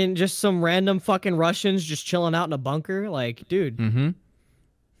 Fucking just some random fucking Russians just chilling out in a bunker. Like, dude. Mm-hmm.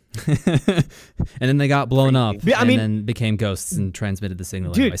 And then they got blown up, Yeah, I and mean- then became ghosts and transmitted the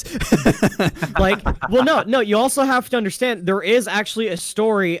signal Dude. anyways. Like, well, no, you also have to understand there is actually a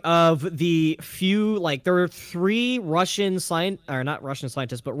story of the few, like, there were 3 Russian not Russian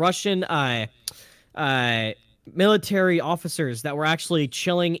scientists, but Russian military officers that were actually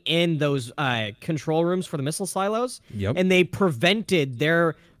chilling in those control rooms for the missile silos, Yep. and they prevented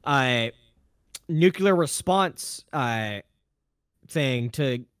their nuclear response thing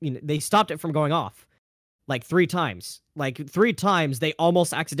to, they stopped it from going off like 3 times. Like 3 times they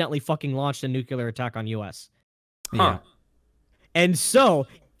almost accidentally fucking launched a nuclear attack on US. Yeah. And so,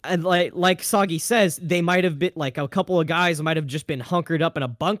 and like Soggy says, they might have been like a couple of guys might have just been hunkered up in a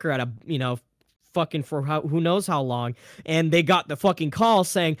bunker at a, fucking for who knows how long, and they got the fucking call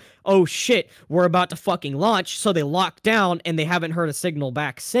saying, "Oh shit, we're about to fucking launch." So they locked down, and they haven't heard a signal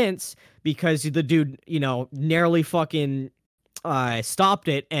back since because the dude, narrowly fucking stopped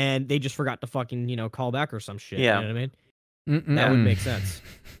it, and they just forgot to fucking call back or some shit. Yeah. You know what I mean? That would make sense.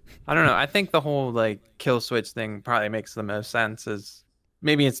 I don't know. I think the whole like kill switch thing probably makes the most sense. Is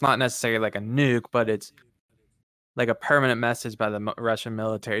maybe it's not necessarily like a nuke, but it's like a permanent message by the Russian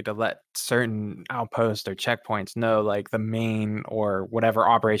military to let certain outposts or checkpoints know, like the main or whatever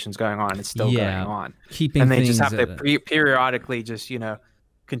operation's going on is still going on, Keeping and they things just have to at periodically just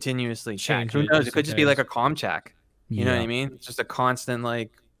continuously check. Change Who it knows? just It could in just be like a case. comm check. You know what I mean? It's just a constant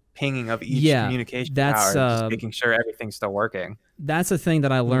like pinging of each Yeah, communication that's, tower, just making sure everything's still working. That's a thing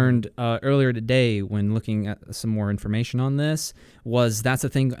that I learned earlier today when looking at some more information on this. That's the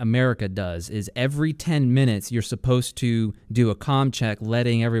thing America does is every 10 minutes you're supposed to do a comm check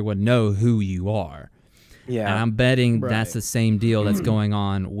letting everyone know who you are. Yeah. And I'm betting that's Right. the same deal that's going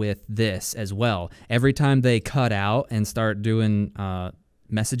on with this as well. Every time they cut out and start doing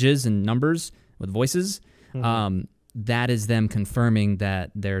messages and numbers with voices, that is them confirming that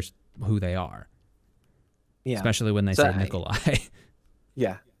there's who they are. Yeah. Especially when they So say Nikolai.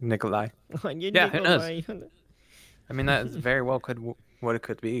 Yeah, Nikolai. Yeah, who knows? I mean, that very well could what it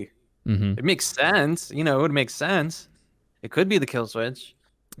could be. Mm-hmm. It makes sense. It would make sense. It could be the kill switch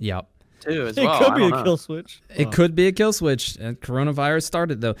Yep. too, as It well. could I be don't a know. kill switch. It could be a kill switch. Coronavirus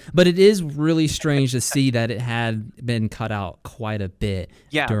started though, but it is really strange to see that it had been cut out quite a bit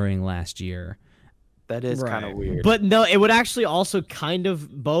Yeah. during last year. That is kind of weird. But no, it would actually also kind of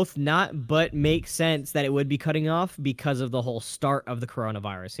both not, but make sense that it would be cutting off because of the whole start of the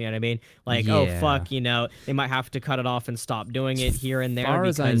coronavirus. You know what I mean? Like, oh Yeah. fuck, they might have to cut it off and stop doing it here and there far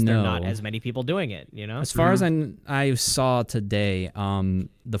as I because there are not know- as many people doing it. As far as I saw today,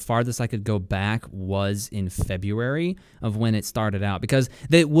 the farthest I could go back was in February of when it started out, because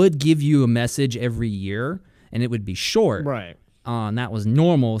they would give you a message every year and it would be short. Right. And that was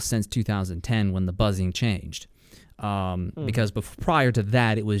normal since 2010 when the buzzing changed. Because prior to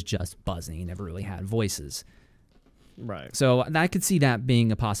that, it was just buzzing. It never really had voices. Right. So I could see that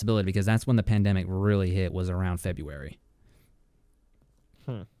being a possibility because that's when the pandemic really hit, was around February.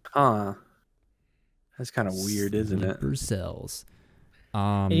 Huh. That's kind of weird, isn't it? Sleeper cells.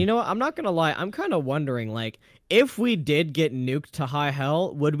 And you know what? I'm not gonna lie. I'm kind of wondering, like, if we did get nuked to high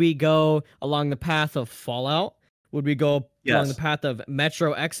hell, would we go along the path of Fallout? Would we go along the Yes. path of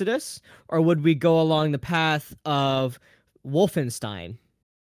Metro Exodus, or would we go along the path of Wolfenstein?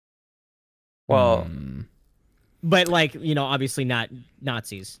 Well, But like, obviously not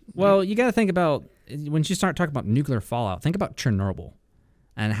Nazis. Well, you got to think about when you start talking about nuclear fallout. Think about Chernobyl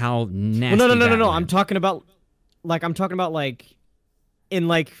and how nasty. Well, no. that I'm went. talking about in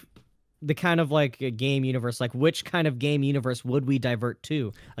like the kind of like a game universe. Like, which kind of game universe would we divert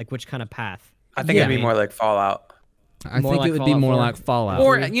to? Like, which kind of path? I think it'd be more like Fallout. I more think like it would be Fallout more 4? like Fallout.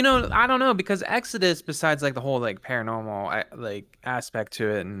 Or I don't know, because Exodus, besides like the whole like paranormal like aspect to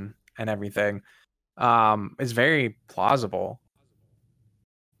it and everything, is very plausible.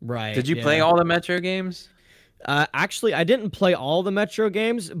 Right. Did you play all the Metro games? Actually, I didn't play all the Metro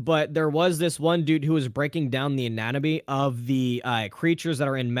games, but there was this one dude who was breaking down the anatomy of the creatures that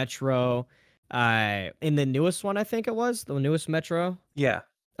are in Metro, in the newest one, I think it was the newest Metro Yeah.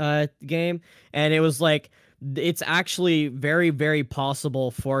 game, and it was like it's actually very, very possible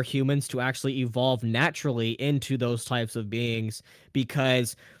for humans to actually evolve naturally into those types of beings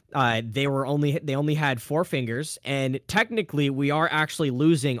because they only had 4 fingers, and technically we are actually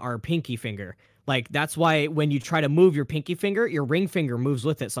losing our pinky finger. Like, that's why when you try to move your pinky finger, your ring finger moves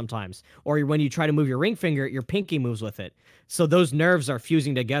with it sometimes. Or when you try to move your ring finger, your pinky moves with it. So those nerves are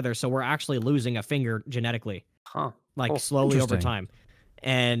fusing together. So we're actually losing a finger genetically, Huh. like Cool. slowly over Interesting. time.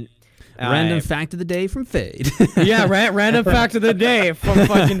 And Random fact of the day from Fade. Yeah, random fact of the day from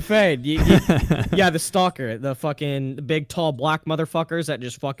fucking Fade. Yeah, the stalker, the fucking big tall black motherfuckers that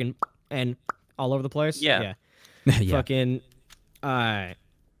just fucking and all over the place. Yeah. Yeah. Fucking,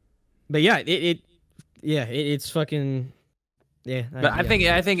 but yeah, it's fucking, yeah. But I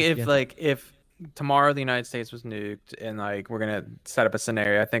think if Yeah. like if tomorrow the United States was nuked and like we're gonna set up a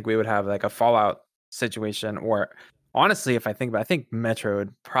scenario, I think we would have like a Fallout situation. Or honestly, if I think about it, I think Metro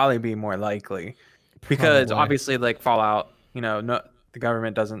would probably be more likely because Probably. obviously like Fallout, no, the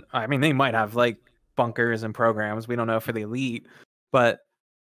government doesn't. I mean, they might have like bunkers and programs. We don't know for the elite, but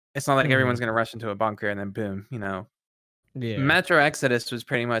it's not like everyone's gonna rush into a bunker and then boom, Yeah. Metro Exodus was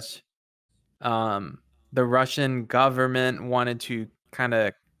pretty much the Russian government wanted to kind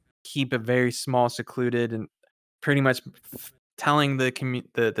of keep it very small, secluded, and pretty much telling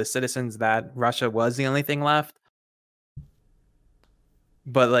the citizens that Russia was the only thing left.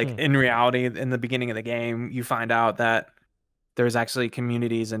 But like in reality, in the beginning of the game, you find out that there's actually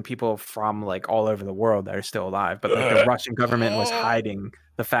communities and people from like all over the world that are still alive. But like the Russian government was hiding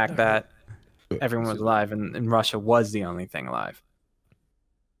the fact that everyone was alive and Russia was the only thing alive.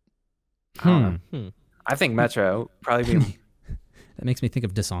 I don't know. I think Metro probably be. That makes me think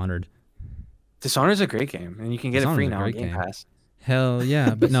of Dishonored. Dishonored's a great game, and you can get it free Dishonored's a now on great Game game. Pass. Hell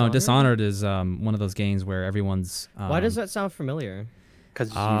yeah, but no, Dishonored? Dishonored is one of those games where everyone's. Why does that sound familiar? Because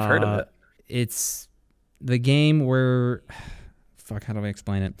you've heard of it. It's the game where. Fuck, how do I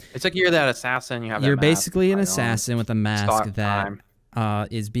explain it? It's like you're that assassin. You have. You're that mask basically an on. assassin with a mask Stop that time.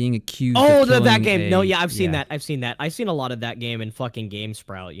 is being accused. Oh, of that killing game. No, a- yeah, I've seen that. I've seen a lot of that game in fucking Game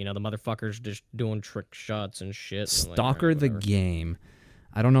Sprout. The motherfuckers just doing trick shots and shit. and, like, Stalker the whatever. game.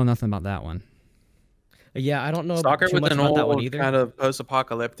 I don't know nothing about that one. Yeah, I don't know Stalker too was much an about that one old either. kind of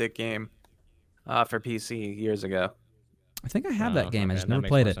post-apocalyptic game for PC years ago. I think I have that Oh, game. I okay, just that never makes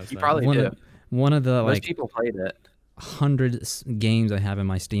played more it. sense You then. probably One do. of, one of the Most like people played it. 100 games I have in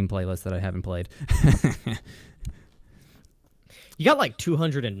my Steam playlist that I haven't played. You got like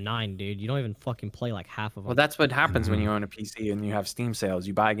 209, dude. You don't even fucking play like half of them. Well, that's what happens when Mhm. you own a PC and you have Steam sales.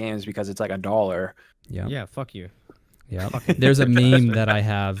 You buy games because it's like $1. Yeah. Yeah, fuck you. Yeah. There's a meme that I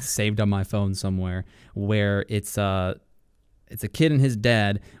have saved on my phone somewhere where it's a kid and his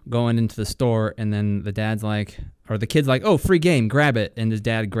dad going into the store, and then the dad's like, or the kid's like, "Oh, free game, grab it." And his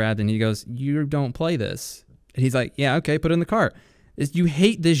dad grabbed it and he goes, "You don't play this." And he's like, "Yeah, okay, put it in the cart." You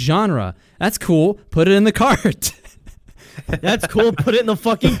hate this genre. That's cool. Put it in the cart. That's cool. Put it in the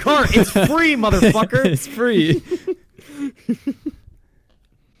fucking cart. It's free, motherfucker. It's free.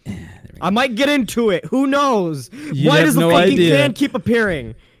 I might get into it. Who knows? You Why have does the no fucking idea. can keep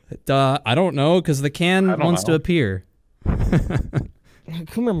appearing? I don't know, because the can I don't wants to know. appear. Come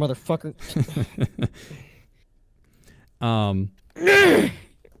here, motherfucker.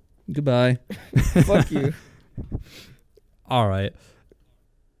 Goodbye. Fuck you. All right.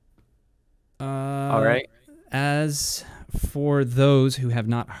 All right. As for those who have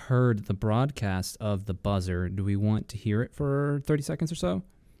not heard the broadcast of the buzzer, do we want to hear it for 30 seconds or so?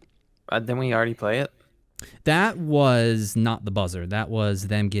 Didn't we already play it? That was not the buzzer. That was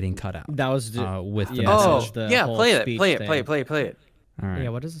them getting cut out That was with the yeah, that message. was the yeah, whole play it. speech Play it. thing. Play it. Play it. Play it. All right. Yeah,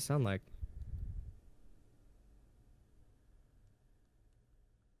 what does it sound like?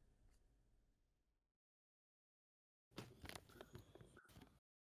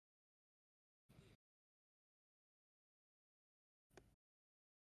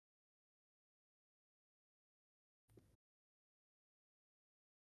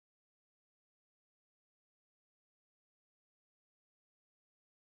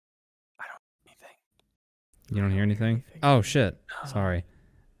 You don't hear anything? Oh, shit. Sorry.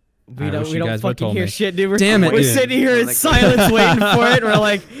 We I don't, wish we you don't guys would've fucking told hear me. shit, dude. Damn it, We're dude. sitting here in Like- silence waiting for it. And we're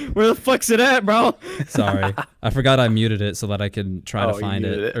like, where the fuck's it at, bro? Sorry. I forgot I muted it so that I could try Oh, to you find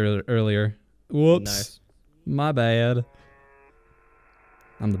muted it, it. earlier. Whoops. Nice. My bad.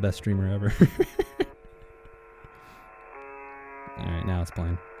 I'm the best streamer ever. All right, now it's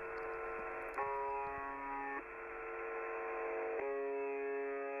playing.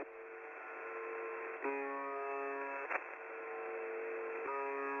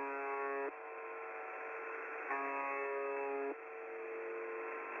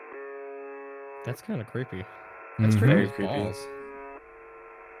 That's kind of creepy. That's Very creepy. Balls.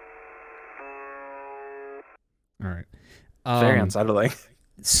 All right. Very unsettling.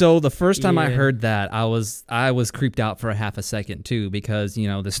 So the first time I Yeah. heard that, I was creeped out for a half a second too, because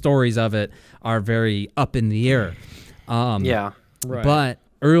the stories of it are very up in the air. Yeah. Right. But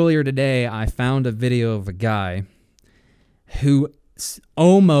earlier today, I found a video of a guy who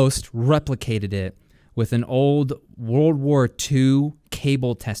almost replicated it with an old World War II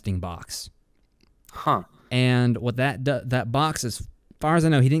cable testing box. Huh. And what that box, as far as I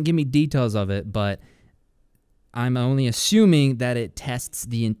know, he didn't give me details of it, but I'm only assuming that it tests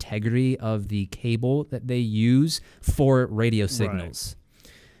the integrity of the cable that they use for radio signals.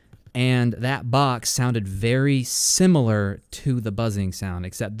 And that box sounded very similar to the buzzing sound,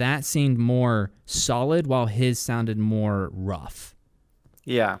 except that seemed more solid while his sounded more rough.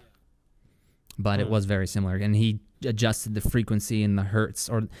 Yeah. But it was very similar. And he adjusted the frequency and the hertz.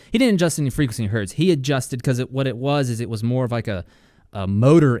 Or he didn't adjust any frequency and hertz. He adjusted because what it was more of like a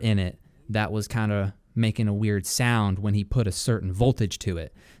motor in it that was kind of making a weird sound when he put a certain voltage to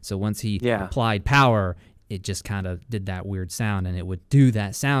it. So once he applied power, it just kind of did that weird sound, and it would do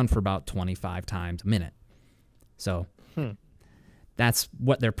that sound for about 25 times a minute. So that's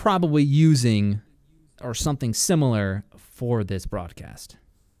what they're probably using or something similar for this broadcast.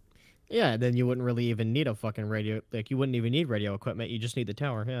 Yeah, then you wouldn't really even need a fucking radio. Like, you wouldn't even need radio equipment. You just need the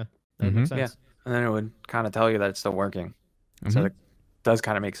tower. Yeah, that makes sense. Yeah, and then it would kind of tell you that it's still working. So it does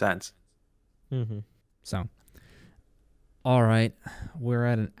kind of make sense. So, all right, we're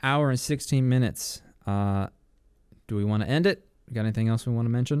at an hour and 16 minutes. Do we want to end it? Got anything else we want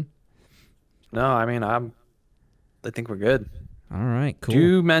to mention? No, I mean, I think we're good. All right, cool. I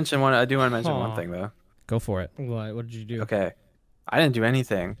do want to mention one thing, though. Go for it. What did you do? Okay. I didn't do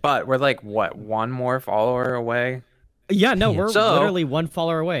anything, but we're like, what, one more follower away? Yeah, no, we're literally one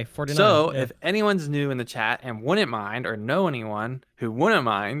follower away, 49. So if anyone's new in the chat and wouldn't mind, or know anyone who wouldn't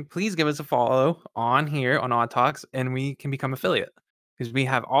mind, please give us a follow on here on Odd Talks, and we can become affiliate. Because we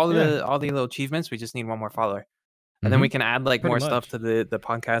have all the little achievements. We just need one more follower. And then we can add like more stuff to the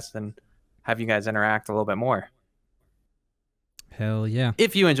podcast and have you guys interact a little bit more. Hell yeah.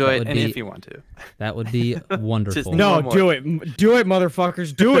 If you enjoy it and if you want to. That would be wonderful. No, do it. Do it,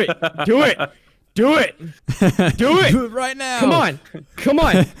 motherfuckers. Do it. Do it. Do it. Do it. Do it right now. Come on. Come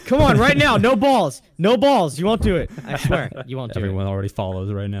on. Come on. Right now. No balls. No balls. You won't do it. I swear. You won't do it. Everyone already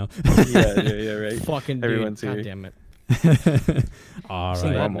follows right now. yeah, right. Fucking dude. Everyone's God here. damn it. All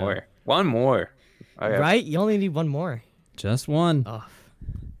right. One more. Okay. Right? You only need one more. Just one. Oh.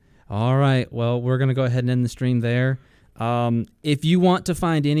 All right. Well, we're going to go ahead and end the stream there. If you want to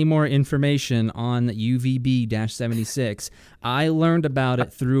find any more information on UVB-76, I learned about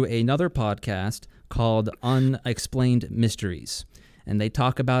it through another podcast called Unexplained Mysteries. And they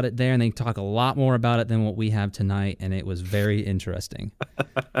talk about it there, and they talk a lot more about it than what we have tonight, and it was very interesting.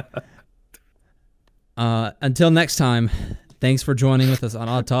 Until next time, thanks for joining with us on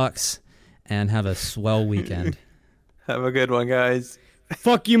Odd Talks, and have a swell weekend. Have a good one, guys.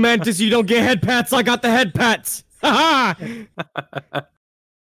 Fuck you, Mantis. You don't get head pats. I got the head pats. Ha ha!